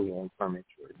they need a long-term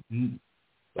injury.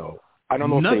 So I don't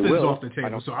know if they will. Nothing's off the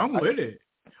table, so I'm with it.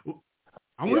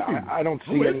 I'm with you.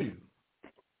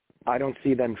 I don't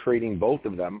see them trading both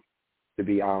of them, to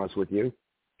be honest with you.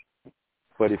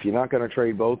 But if you're not going to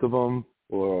trade both of them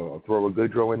or throw a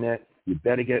Goodrow in there, you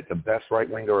better get the best right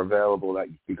winger available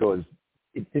because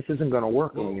this isn't going to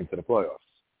work going into the playoffs.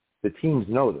 The teams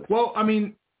know this. Well,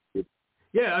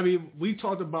 we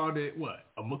talked about it,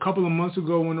 a couple of months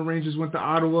ago when the Rangers went to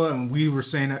Ottawa, and we were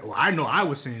saying that. Well, I know I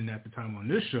was saying that at the time on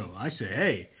this show. I said,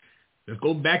 hey, let's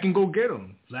go back and go get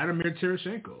him, Vladimir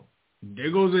Tarasenko.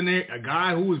 There goes in there a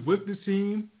guy who was with the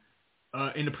team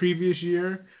in the previous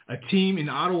year, a team in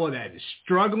Ottawa that is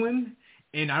struggling.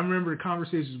 And I remember the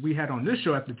conversations we had on this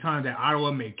show at the time that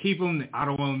Ottawa may keep him, that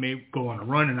Ottawa may go on a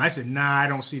run. And I said, I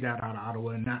don't see that out of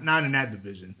Ottawa, not in that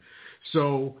division.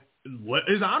 So what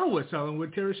is Ottawa selling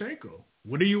with Tarasenko?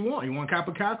 What do you want? You want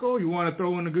Capo Caco? You want to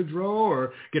throw in a Goodrow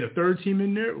or get a third team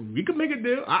in there? We could make a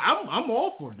deal. I'm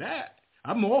all for that.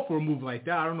 I'm all for a move like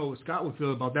that. I don't know what Scott would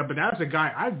feel about that, but that's a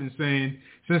guy I've been saying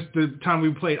since the time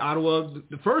we played Ottawa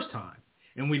the first time,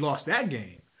 and we lost that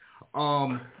game.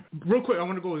 Real quick, I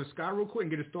want to go to Scott real quick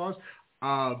and get his thoughts.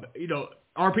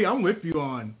 RP, I'm with you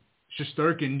on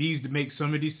Shesterkin needs to make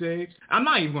some of these saves. I'm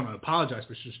not even going to apologize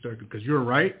for Shesterkin because you're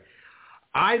right.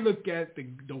 I look at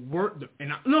the work,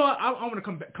 and I want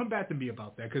to come back to me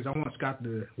about that because I want Scott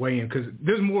to weigh in because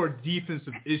there's more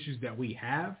defensive issues that we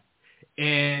have,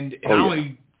 and I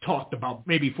only talked about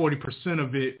maybe 40%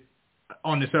 of it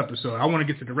on this episode. I want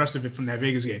to get to the rest of it from that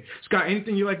Vegas game. Scott,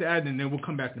 anything you'd like to add, and then we'll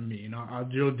come back to me, and I'll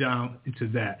drill down into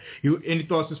that. Any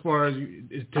thoughts as far as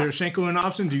is Tarasenko an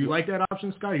option? Do you like that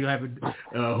option, Scott? You have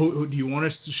who do you want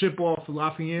us to ship off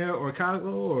Lafreniere or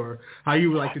Kako, or how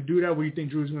you would like to do that? What do you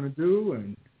think Drew's going to do?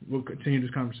 And we'll continue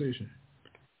this conversation.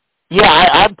 Yeah,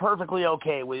 I'm perfectly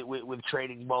okay with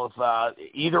trading both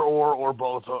either or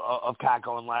both of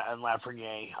Kako and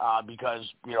Lafreniere because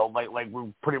like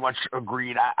we pretty much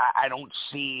agreed. I don't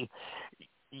see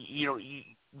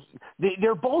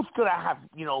they're both gonna have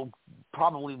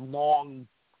probably long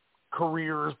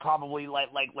careers, probably like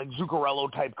Zuccarello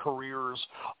type careers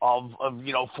of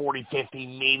 40, 50,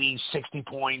 maybe 60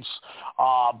 points.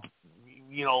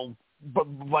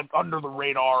 But under the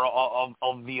radar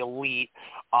of the elite,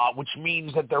 which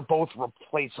means that they're both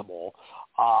replaceable.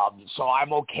 So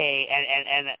I'm okay,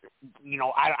 and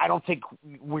I don't think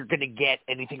we're going to get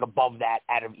anything above that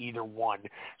out of either one.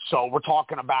 So we're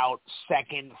talking about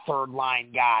second, third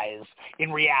line guys.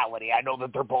 In reality, I know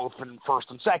that they're both in first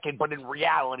and second, but in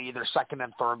reality, they're second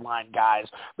and third line guys.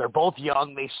 They're both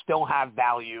young. They still have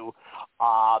value.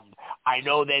 I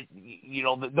know that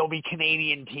there'll be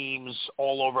Canadian teams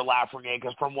all over Lafreniere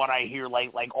because from what I hear,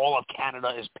 like all of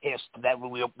Canada is pissed that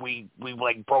we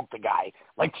like broke the guy.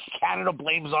 Like Canada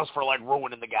blames us for like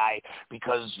ruining the guy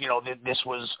because this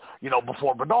was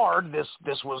before Bedard.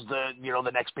 This was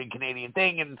the next big Canadian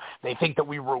thing, and they think that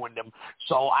we ruined him.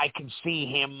 So I can see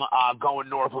him going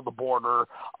north of the border,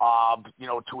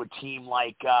 to a team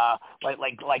like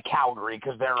Calgary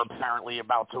because they're apparently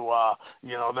about to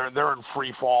they're in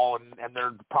free fall and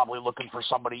they're probably looking for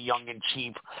somebody young and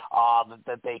cheap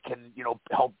that they can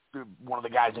help one of the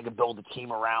guys they can build a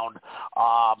team around.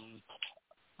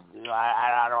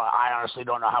 I honestly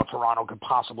don't know how Toronto could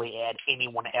possibly add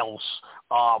anyone else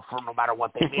for no matter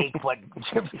what they make, but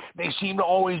they seem to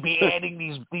always be adding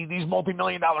these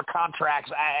multi-million-dollar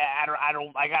contracts.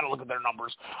 I got to look at their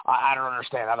numbers. I don't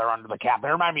understand how they're under the cap. They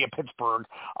remind me of Pittsburgh,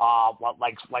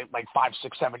 like 5,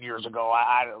 6, 7 years ago.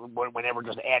 When they were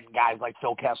just adding guys like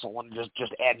Phil Kessel and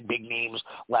just adding big names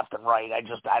left and right.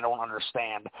 I don't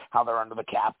understand how they're under the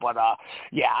cap. But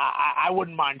I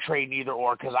wouldn't mind trading either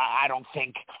or because I don't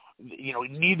think.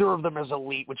 Neither of them is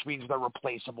elite, which means they're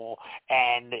replaceable,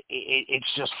 and it's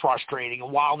just frustrating.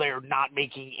 And while they're not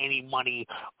making any money,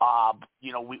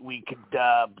 we could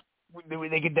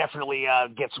they could definitely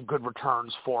get some good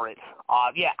returns for it.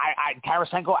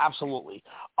 Tarasenko, absolutely.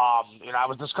 I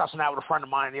was discussing that with a friend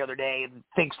of mine the other day, and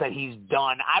thinks that he's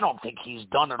done. I don't think he's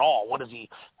done at all. What is he?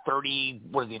 30?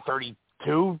 What is he?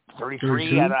 32?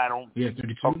 33? I don't. Yeah,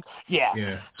 32.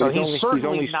 Yeah. So he's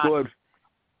certainly not.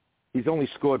 He's only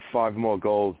scored 5 more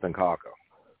goals than Kako.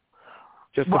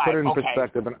 Just to put it in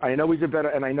perspective, and I know he's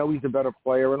a better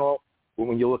player and all, but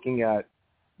when you're looking at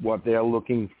what they're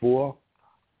looking for,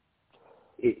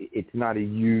 it's not a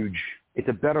huge. It's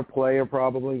a better player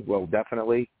probably. Well,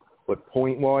 definitely, but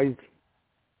point-wise,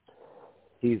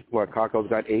 Kako's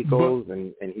got 8 goals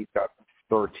and he's got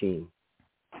 13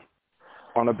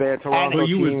 on a bad Toronto team.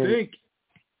 You would think.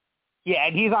 Yeah,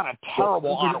 and he's on a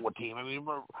terrible Ottawa team. I mean,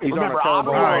 he's remember on a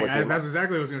terrible Ottawa? team. That's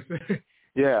exactly what I was going to say.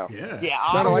 Yeah.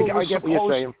 Ottawa I get what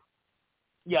you're saying.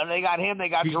 Yeah, they got him. They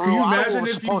got Drew. Can you Ottawa imagine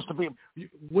was supposed to be.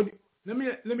 Let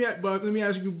me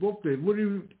ask you both this.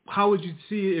 How would you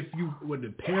see if you would to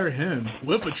pair him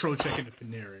with a Trocheck and a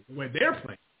Panarin when they're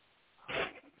playing?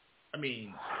 I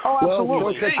mean,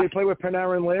 absolutely. Trocheck, they played with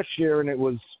Panarin last year, and it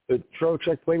was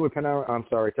Trocheck played with Panarin. I'm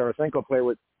sorry, Tarasenko played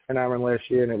with Panarin last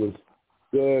year, and it was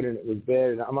good and it was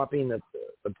bad. And I'm not being the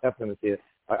pessimist here.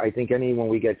 I think anyone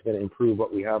we get is going to improve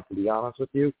what we have, to be honest with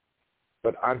you.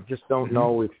 But I just don't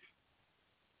know if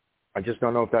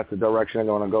that's the direction I'm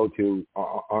going to go to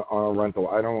on a rental.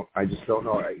 I just don't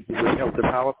know. The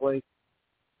power play,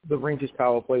 the Rangers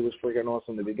power play was freaking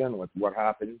awesome to begin with. What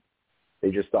happened?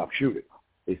 They just stopped shooting.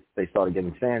 They started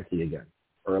getting fancy again.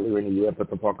 Earlier in the year, put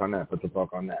the puck on that.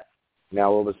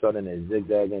 Now all of a sudden they're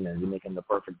zigzagging and they're making the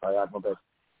perfect diagonal pass.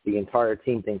 The entire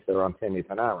team thinks they're on Timmy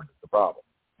Panarin. It's the problem.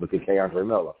 Look at Keandre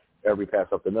Miller. Every pass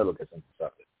up the middle gets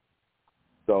intercepted.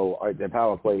 So the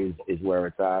power play is where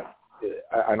it's at.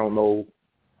 I don't know.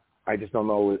 I just don't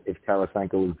know if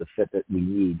Tarasenko is the fit that we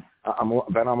need. I'm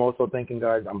also thinking,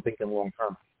 guys, I'm thinking long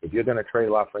term. If you're going to trade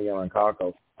Lafreniere and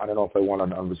Kako, I don't know if they want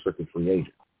an unrestricted free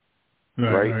agent.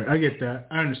 Right. I get that.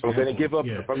 I understand. If I'm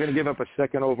going to give up a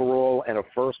second overall and a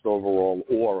first overall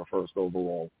or a first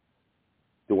overall,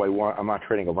 I'm not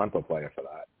trading a rental player for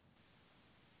that.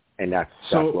 And that's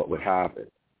what would happen.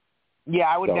 Yeah,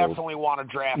 I would definitely want to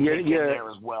draft in there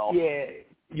as well. Yeah,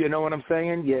 you know what I'm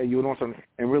saying? Yeah, you would want some.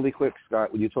 And really quick,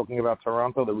 Scott, when you're talking about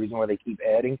Toronto, the reason why they keep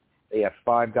adding, they have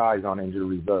 5 guys on injured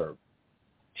reserve.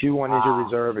 2 on injured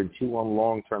reserve and 2 on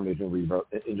long-term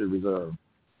injured reserve.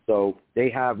 So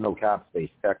they have no cap space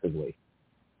technically.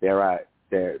 They're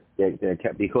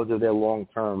because of their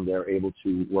long-term, they're able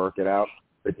to work it out,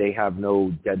 but they have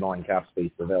no deadline cap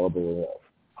space available at all.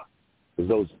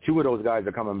 Because 2 of those guys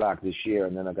are coming back this year,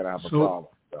 and then they're going to have a problem.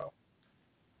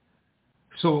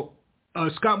 So,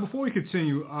 Scott, before we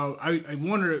continue, I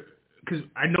wonder, because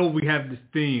I know we have this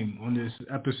theme on this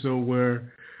episode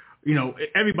where,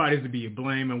 everybody's to be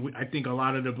blamed, and I think a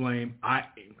lot of the blame, I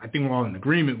think we're all in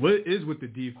agreement, is with the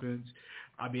defense.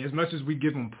 I mean, as much as we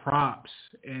give them props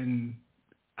and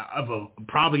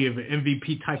probably of an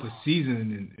MVP type of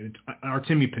season, and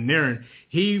Artemi Panarin,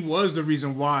 he was the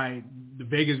reason why the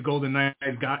Vegas Golden Knights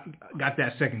got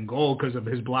that second goal because of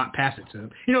his block pass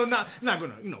attempt. Not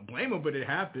going to blame him, but it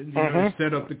happened. It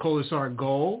set up the Colasar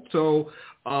goal. So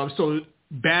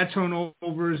bad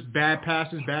turnovers, bad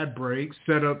passes, bad breaks,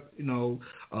 set up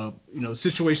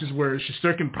situations where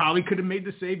Shesterkin probably could have made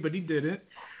the save, but he didn't.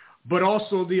 But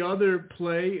also the other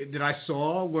play that I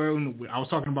saw where I was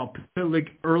talking about Pitlick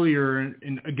earlier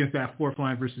against that fourth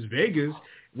line versus Vegas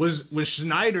was when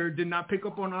Schneider did not pick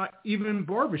up on even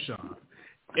Barbashev.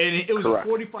 And it was a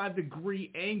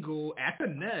 45-degree angle at the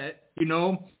net,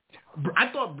 I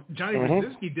thought Johnny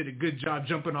Brzezinski did a good job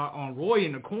jumping on Roy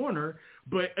in the corner.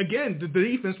 But, again, the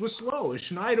defense was slow.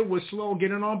 Schneider was slow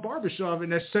getting on Barbashev,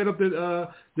 and that set up the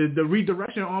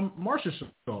redirection on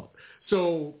Marchessault.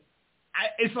 So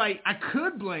it's like I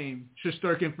could blame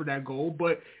Shesterkin for that goal,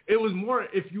 but it was more,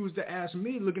 if you was to ask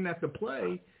me, looking at the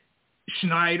play,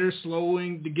 Schneider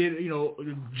slowing to get,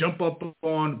 jump up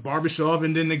on Barbashev,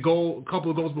 and then a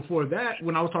couple of goals before that,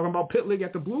 when I was talking about Pitlick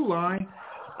at the blue line,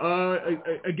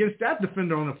 against that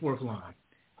defender on the fourth line,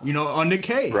 on Nick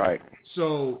Cage. Right.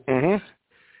 So to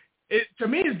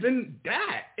me, it's been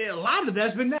that. A lot of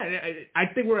that's been that. I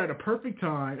think we're at a perfect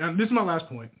time. This is my last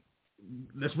point.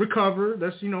 Let's recover.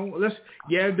 There's some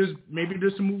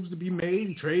moves to be made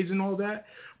and trades and all that.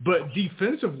 But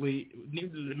defensively,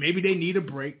 maybe they need a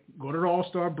break. Go to the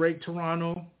All-Star break,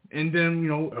 Toronto, and then,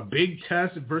 a big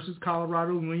test versus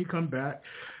Colorado when you come back.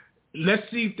 Let's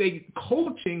see if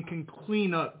coaching can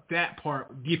clean up that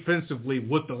part defensively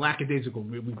with the lackadaisical.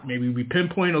 Maybe we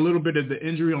pinpoint a little bit of the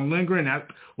injury on Lindgren, that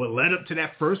what led up to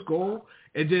that first goal,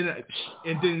 and then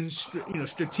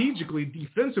strategically,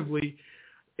 defensively,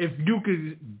 if you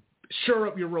could shore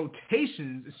up your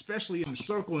rotations, especially in the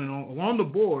circle and along the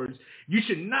boards, you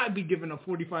should not be giving a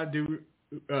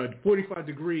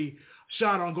 45-degree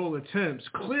shot on goal attempts,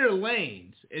 clear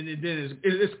lanes, and then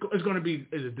it's going to be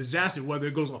a disaster whether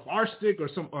it goes off our stick or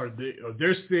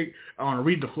their stick on a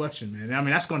redeflection, man. I mean,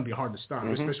 that's going to be hard to stop,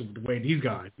 especially with the way these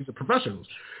are professionals.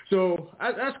 So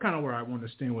that's kind of where I want to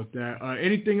stand with that.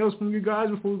 Anything else from you guys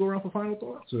before we go around for final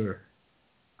thoughts? Or?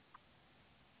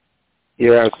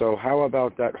 Yeah, so how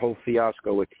about that whole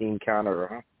fiasco with Team Canada,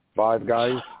 huh? 5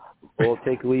 guys, all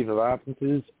take leave of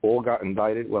absences, all got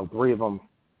indicted. Well, 3 of them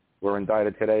were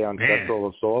indicted today on sexual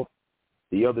assault.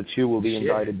 The other 2 will be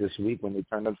indicted this week when they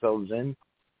turn themselves in.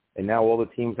 And now all the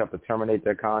teams have to terminate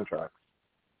their contracts.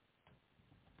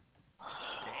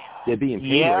 They're being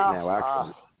paid right now,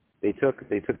 actually. They took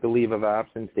the leave of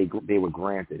absence. They were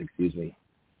granted,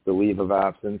 the leave of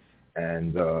absence.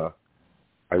 And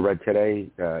I read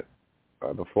today that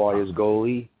the Flyers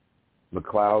goalie,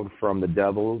 McLeod from the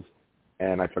Devils,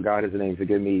 and I forgot his name,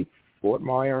 forgive me,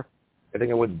 Fortmeyer. I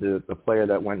think it was the player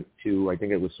that went to, I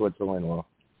think it was Switzerland, or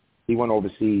he went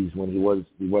overseas when he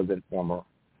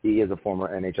is a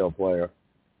former NHL player.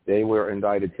 They were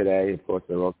indicted today. Of course,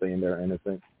 they're all saying they're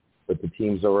innocent, but the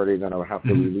team's already going to have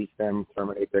to release them,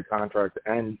 terminate their contract,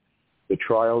 and the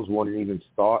trials won't even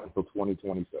start until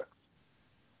 2026.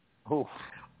 Oh,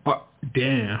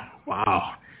 damn.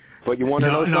 Wow. But you want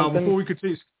to know something? Before we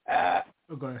continue. Go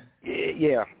ahead.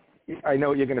 Yeah. I know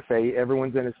what you're going to say.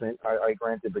 Everyone's innocent, I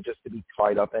granted, but just to be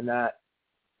tied up in that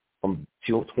from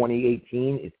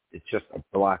 2018, it's just a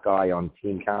black eye on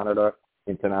Team Canada,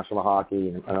 international hockey,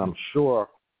 and I'm sure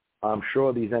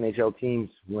these NHL teams,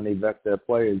 when they vet their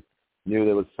players, knew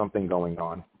there was something going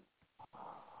on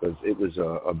because it was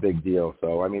a big deal.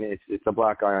 So I mean, it's a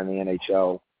black eye on the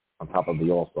NHL on top of the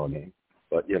All-Star game,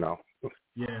 but yeah.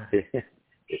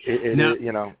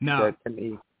 That to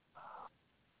me.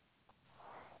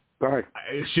 Go ahead.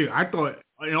 Shit, I thought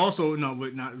And also, no,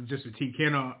 but not just to Team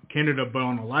Canada, but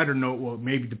on a lighter note, well,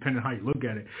 maybe depending on how you look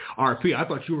at it, RP, I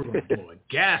thought you were going to blow a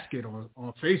gasket on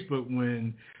Facebook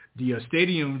when the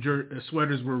stadium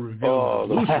sweaters were revealed. Oh,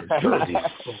 those jerseys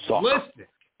suck.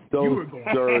 Those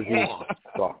jerseys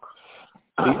suck.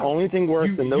 The only thing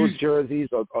worse than those jerseys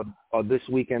are this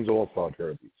weekend's All-Star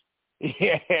jerseys.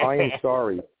 Yeah. I am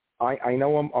sorry. I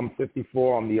know I'm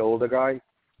 54. I'm the older guy.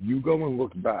 You go and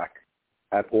look back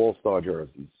at All-Star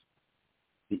jerseys.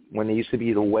 When they used to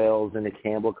be the Wales and the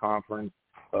Campbell Conference,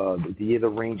 the year the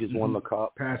Rangers won the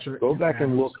Cup. Patrick, go back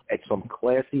and look at some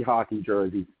classy hockey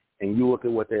jerseys, and you look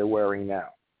at what they're wearing now.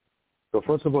 So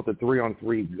first of all, the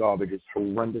 3-on-3 garbage is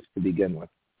horrendous to begin with.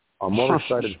 I'm more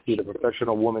excited to see the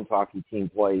professional women's hockey team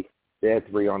play their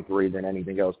 3-on-3 than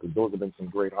anything else, because those have been some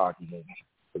great hockey games,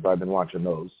 because I've been watching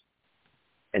those.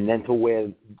 And then to wear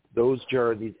those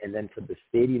jerseys, and then for the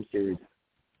Stadium Series,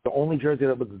 the only jersey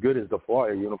that looks good is the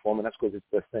Flyer uniform, and that's because it's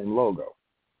the same logo.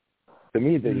 To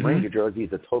me, the Ranger jersey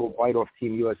is a total bite-off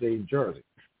Team USA jersey.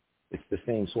 It's the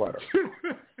same sweater.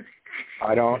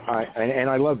 I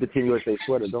love the Team USA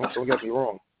sweater. Don't get me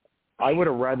wrong. I would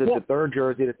have rather the third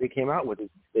jersey that they came out with is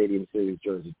the Stadium Series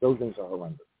jersey. Those things are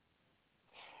horrendous.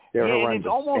 They're horrendous.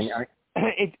 It's almost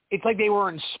it's like they were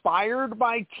inspired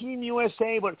by Team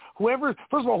USA, but whoever's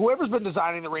been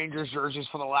designing the Rangers jerseys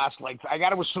for the last, I got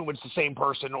to assume it's the same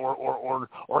person or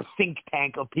think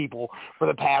tank of people for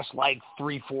the past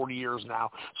 3-4 years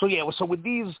now. So yeah, so with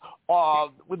these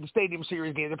with the Stadium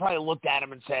Series game, they probably looked at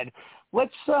them and said,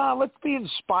 let's be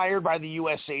inspired by the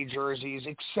USA jerseys,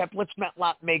 except let's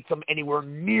not make them anywhere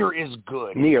near as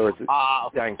good.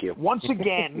 Thank you. Once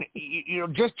again,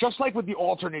 just like with the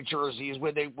alternate jerseys,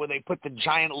 where they put the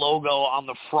giant logo on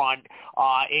the front,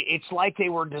 it's like they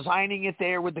were designing it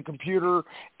there with the computer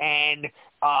and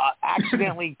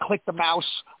accidentally clicked the mouse,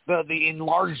 the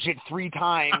enlarged it 3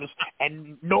 times,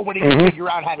 and nobody could figure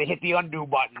out how to hit the undo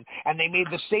button. And they made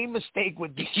the same mistake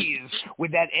with these,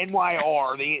 with that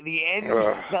NYR. The N,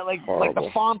 that like the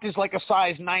font is like a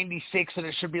size 96, and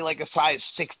it should be like a size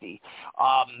 60.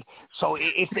 So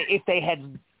if they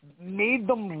had made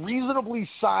them reasonably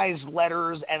sized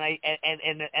letters and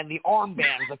the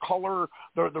armbands, the color,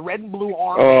 the red and blue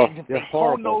armbands, if they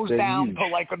tone those down to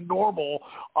like a normal,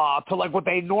 to like what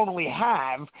they normally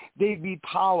have, they'd be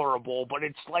tolerable. But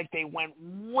it's like they went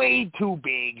way too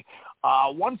big.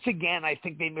 Once again, I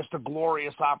think they missed a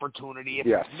glorious opportunity. If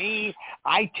it's me,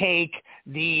 I take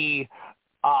the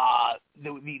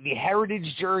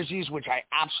heritage jerseys, which I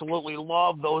absolutely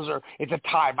love. It's a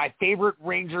tie. My favorite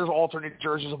Rangers alternate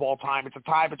jerseys of all time. It's a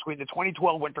tie between the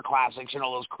 2012 Winter Classics,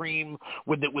 those cream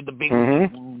with the big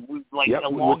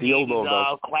elongated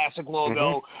classic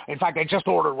logo. In fact, I just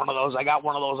ordered one of those. I got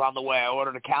one of those on the way. I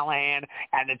ordered a Callahan,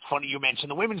 and it's funny you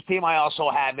mentioned the women's team. I also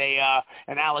have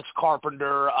an Alex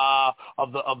Carpenter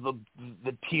of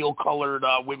the teal colored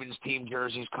women's team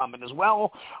jerseys coming as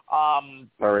well.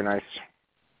 Very nice.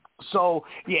 So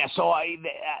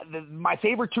my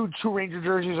favorite two Ranger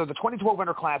jerseys are the 2012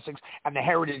 Winter Classics and the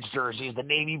Heritage jerseys, the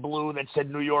navy blue that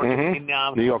said New York.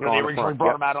 New York, they originally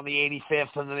brought them out on the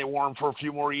 85th, and then they wore them for a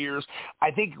few more years. I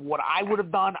think what I would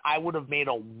have done, I would have made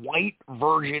a white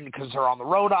version because they're on the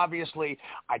road, obviously.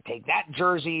 I take that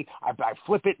jersey, I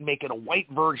flip it and make it a white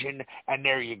version, and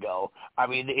there you go. I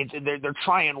mean, they're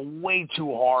trying way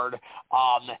too hard.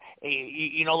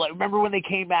 Remember when they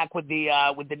came back with the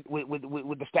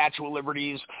Statue of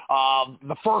Liberties,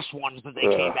 the first ones that they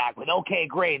came back with. Okay,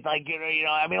 great. I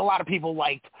mean, a lot of people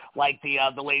liked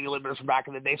the Lady Limiters from back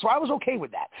in the day, so I was okay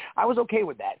with that.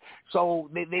 So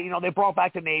they brought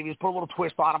back the navies, put a little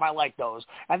twist on them. I like those.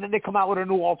 And then they come out with a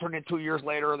new alternate 2 years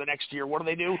later or the next year. What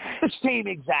do? The same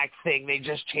exact thing. They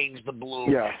just changed the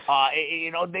blue. Yeah.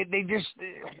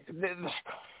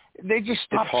 They just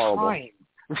stopped trying.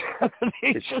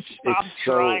 They just stopped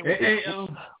trying.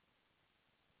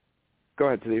 Go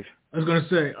ahead, Steve. I was going to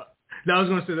say, let's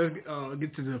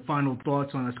get to the final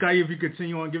thoughts on it. Sky, if you could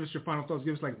continue on, give us your final thoughts.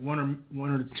 Give us like 1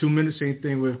 or 2 minutes, same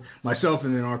thing with myself,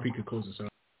 and then RP could close us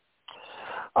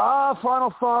out.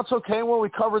 Final thoughts. Okay, well, we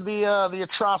covered the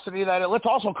atrocity that. Let's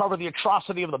also cover the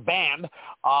atrocity of the band.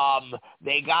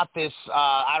 They got this.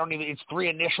 It's 3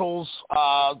 initials.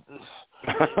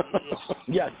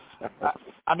 Yes.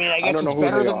 I mean, I guess it's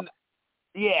better than.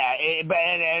 Yeah,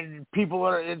 and people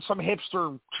are in some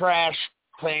hipster trash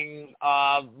thing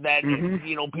that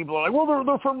people are like, well,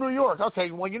 they're from New York.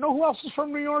 Okay, well, you know who else is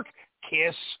from New York?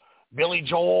 Kiss, Billy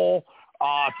Joel,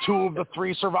 2 of the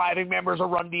 3 surviving members of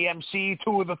Run DMC,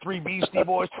 2 of the 3 Beastie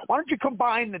Boys. Why don't you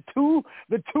combine the two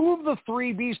of the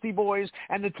 3 Beastie Boys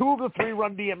and the 2 of the 3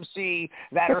 Run DMC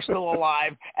that are still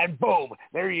alive, and boom,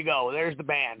 there you go. There's the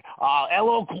band.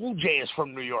 LL Cool J is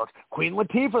from New York. Queen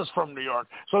Latifah's from New York.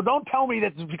 So don't tell me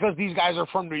that because these guys are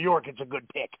from New York, it's a good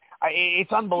pick.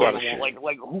 It's unbelievable.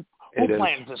 Like who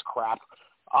plans this crap?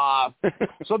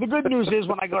 So the good news is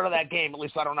when I go to that game, at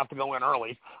least I don't have to go in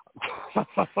early.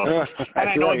 and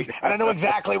I know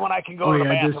exactly when I can go to the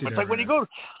bathroom. It's like when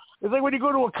you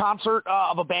go to a concert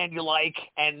of a band you like,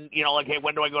 and like, hey,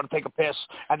 when do I go to take a piss?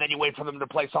 And then you wait for them to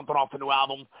play something off the new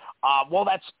album. Well,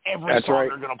 that's every song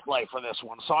they're going to play for this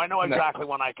one. So I know exactly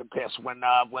when I can piss when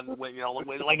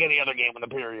like any other game when the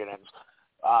period ends.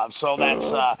 So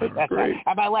that's great.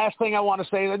 And my last thing I want to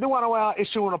say is I do want to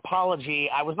issue an apology.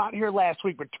 I was not here last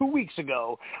week, but 2 weeks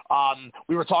ago,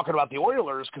 we were talking about the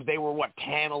Oilers because they were,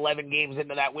 10, 11 games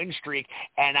into that win streak,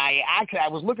 and I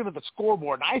was looking at the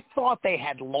scoreboard, and I thought they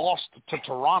had lost to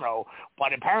Toronto,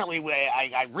 but apparently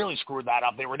I really screwed that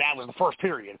up. They were down. It was the first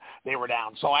period. They were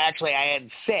down. So I had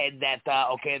said that,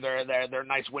 their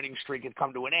nice winning streak had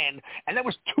come to an end, and that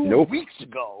was 2 weeks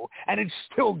ago, and it's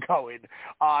still going.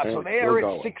 So they are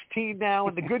at 16 now,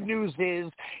 and the good news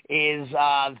is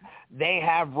they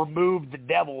have removed the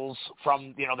Devils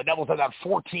from, the Devils had that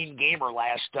 14-gamer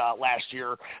last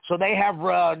year, so they have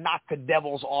knocked the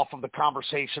Devils off of the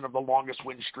conversation of the longest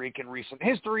win streak in recent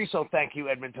history, so thank you,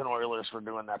 Edmonton Oilers, for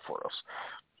doing that for us.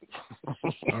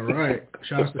 All right.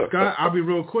 Shout out to Scott. I'll be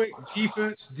real quick.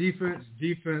 Defense.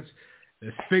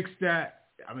 Let's fix that.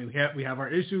 I mean, we have our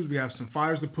issues. We have some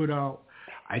fires to put out.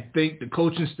 I think the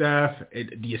coaching staff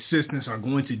and the assistants are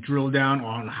going to drill down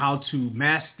on how to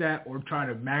mask that or try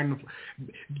to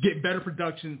get better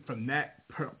production from that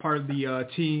part of the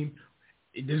team.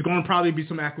 There's going to probably be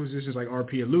some acquisitions like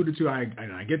RP alluded to. I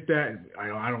get that.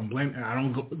 I don't blame. I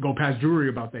don't go past Drury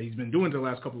about that. He's been doing it the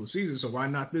last couple of seasons, so why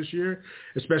not this year?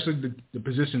 Especially the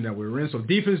position that we're in. So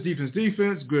defense.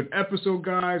 Good episode,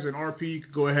 guys. And RP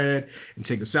could go ahead and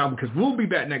take us out because we'll be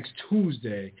back next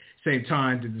Tuesday, same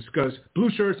time, to discuss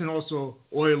Blue Shirts and also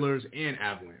Oilers and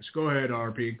Avalanche. Go ahead,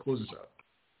 RP. Close us out.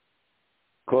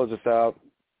 Close us out.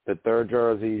 The third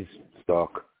jerseys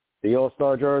suck. The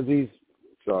All-Star jerseys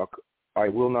suck. I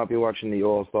will not be watching the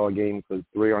All-Star game because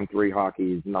 3-on-3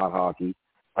 hockey is not hockey.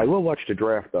 I will watch the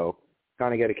draft, though.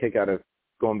 Kind of get a kick out of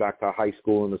going back to high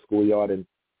school in the schoolyard and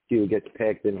see who gets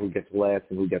picked and who gets last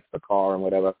and who gets the car and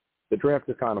whatever. The draft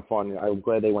is kind of fun. I'm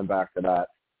glad they went back to that.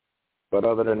 But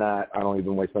other than that, I don't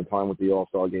even waste my time with the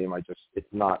All-Star game. It's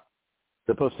not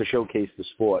supposed to showcase the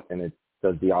sport, and it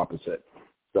does the opposite.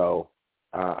 So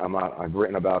I've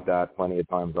written about that plenty of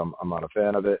times. I'm not a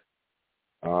fan of it.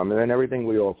 And then everything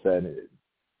we all said,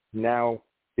 now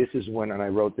this is when, and I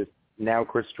wrote this, now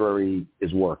Chris Drury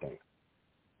is working.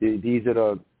 These are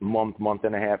the month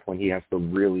and a half when he has to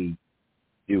really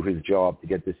do his job to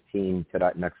get this team to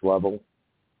that next level.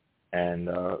 And,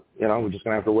 we're just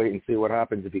going to have to wait and see what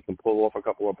happens. If he can pull off a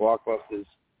couple of blockbusters,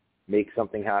 make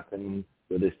something happen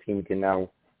so this team can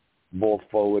now vault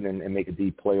forward and make a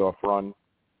deep playoff run,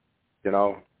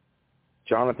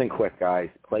 Jonathan Quick, guys.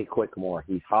 Play Quick more.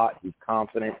 He's hot. He's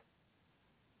confident.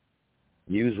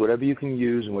 Use whatever you can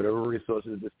use and whatever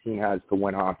resources this team has to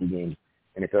win hockey games.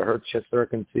 And if it hurts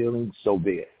Shesterkin's feelings, so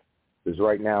be it. Because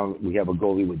right now we have a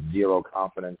goalie with zero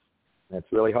confidence. And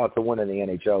it's really hard to win in the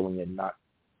NHL when you're not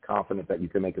confident that you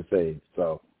can make a save.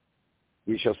 So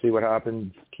we shall see what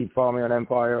happens. Keep following me on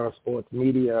Empire Sports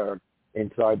Media or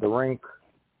Inside the Rink,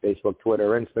 Facebook,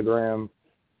 Twitter, Instagram.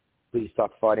 Please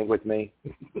stop fighting with me.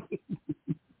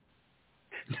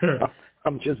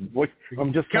 I'm just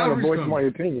trying to voice my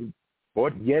opinion.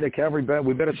 But yeah, the Cavalry bet.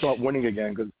 We better start winning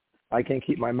again because I can't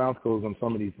keep my mouth closed on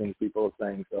some of these things people are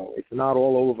saying. So it's not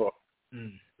all over.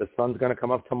 The sun's going to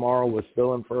come up tomorrow. We're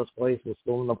still in first place. We're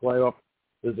still in the playoff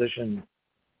position.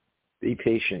 Be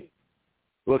patient.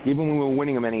 Look, even when we were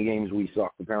winning many games, we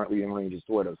sucked. Apparently in Rangers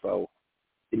Twitter. So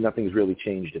nothing's really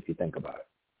changed if you think about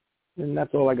it. And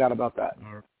that's all I got about that.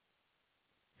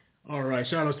 All right.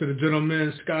 Shout out to the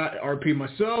gentlemen, Scott, RP,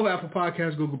 myself, Apple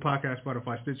Podcasts, Google Podcasts,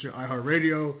 Spotify, Stitcher,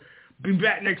 iHeartRadio. Be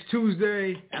back next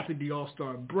Tuesday after the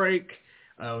All-Star break.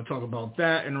 We'll talk about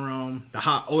that and around the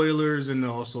hot Oilers and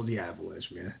also the Avalanche,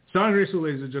 man. Sound so,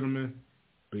 ladies and gentlemen.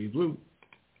 Be blue.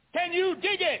 Can you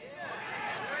dig it?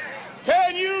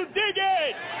 Can you dig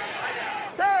it?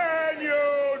 Can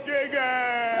you dig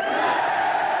it?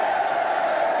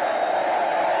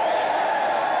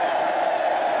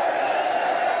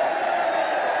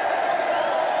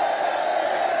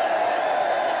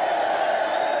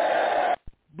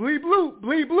 Bleed blue.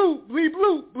 bleed blue, bleed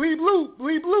blue, bleed blue,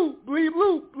 bleed blue, bleed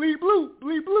blue, bleed blue,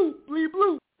 bleed blue, bleed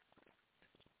blue.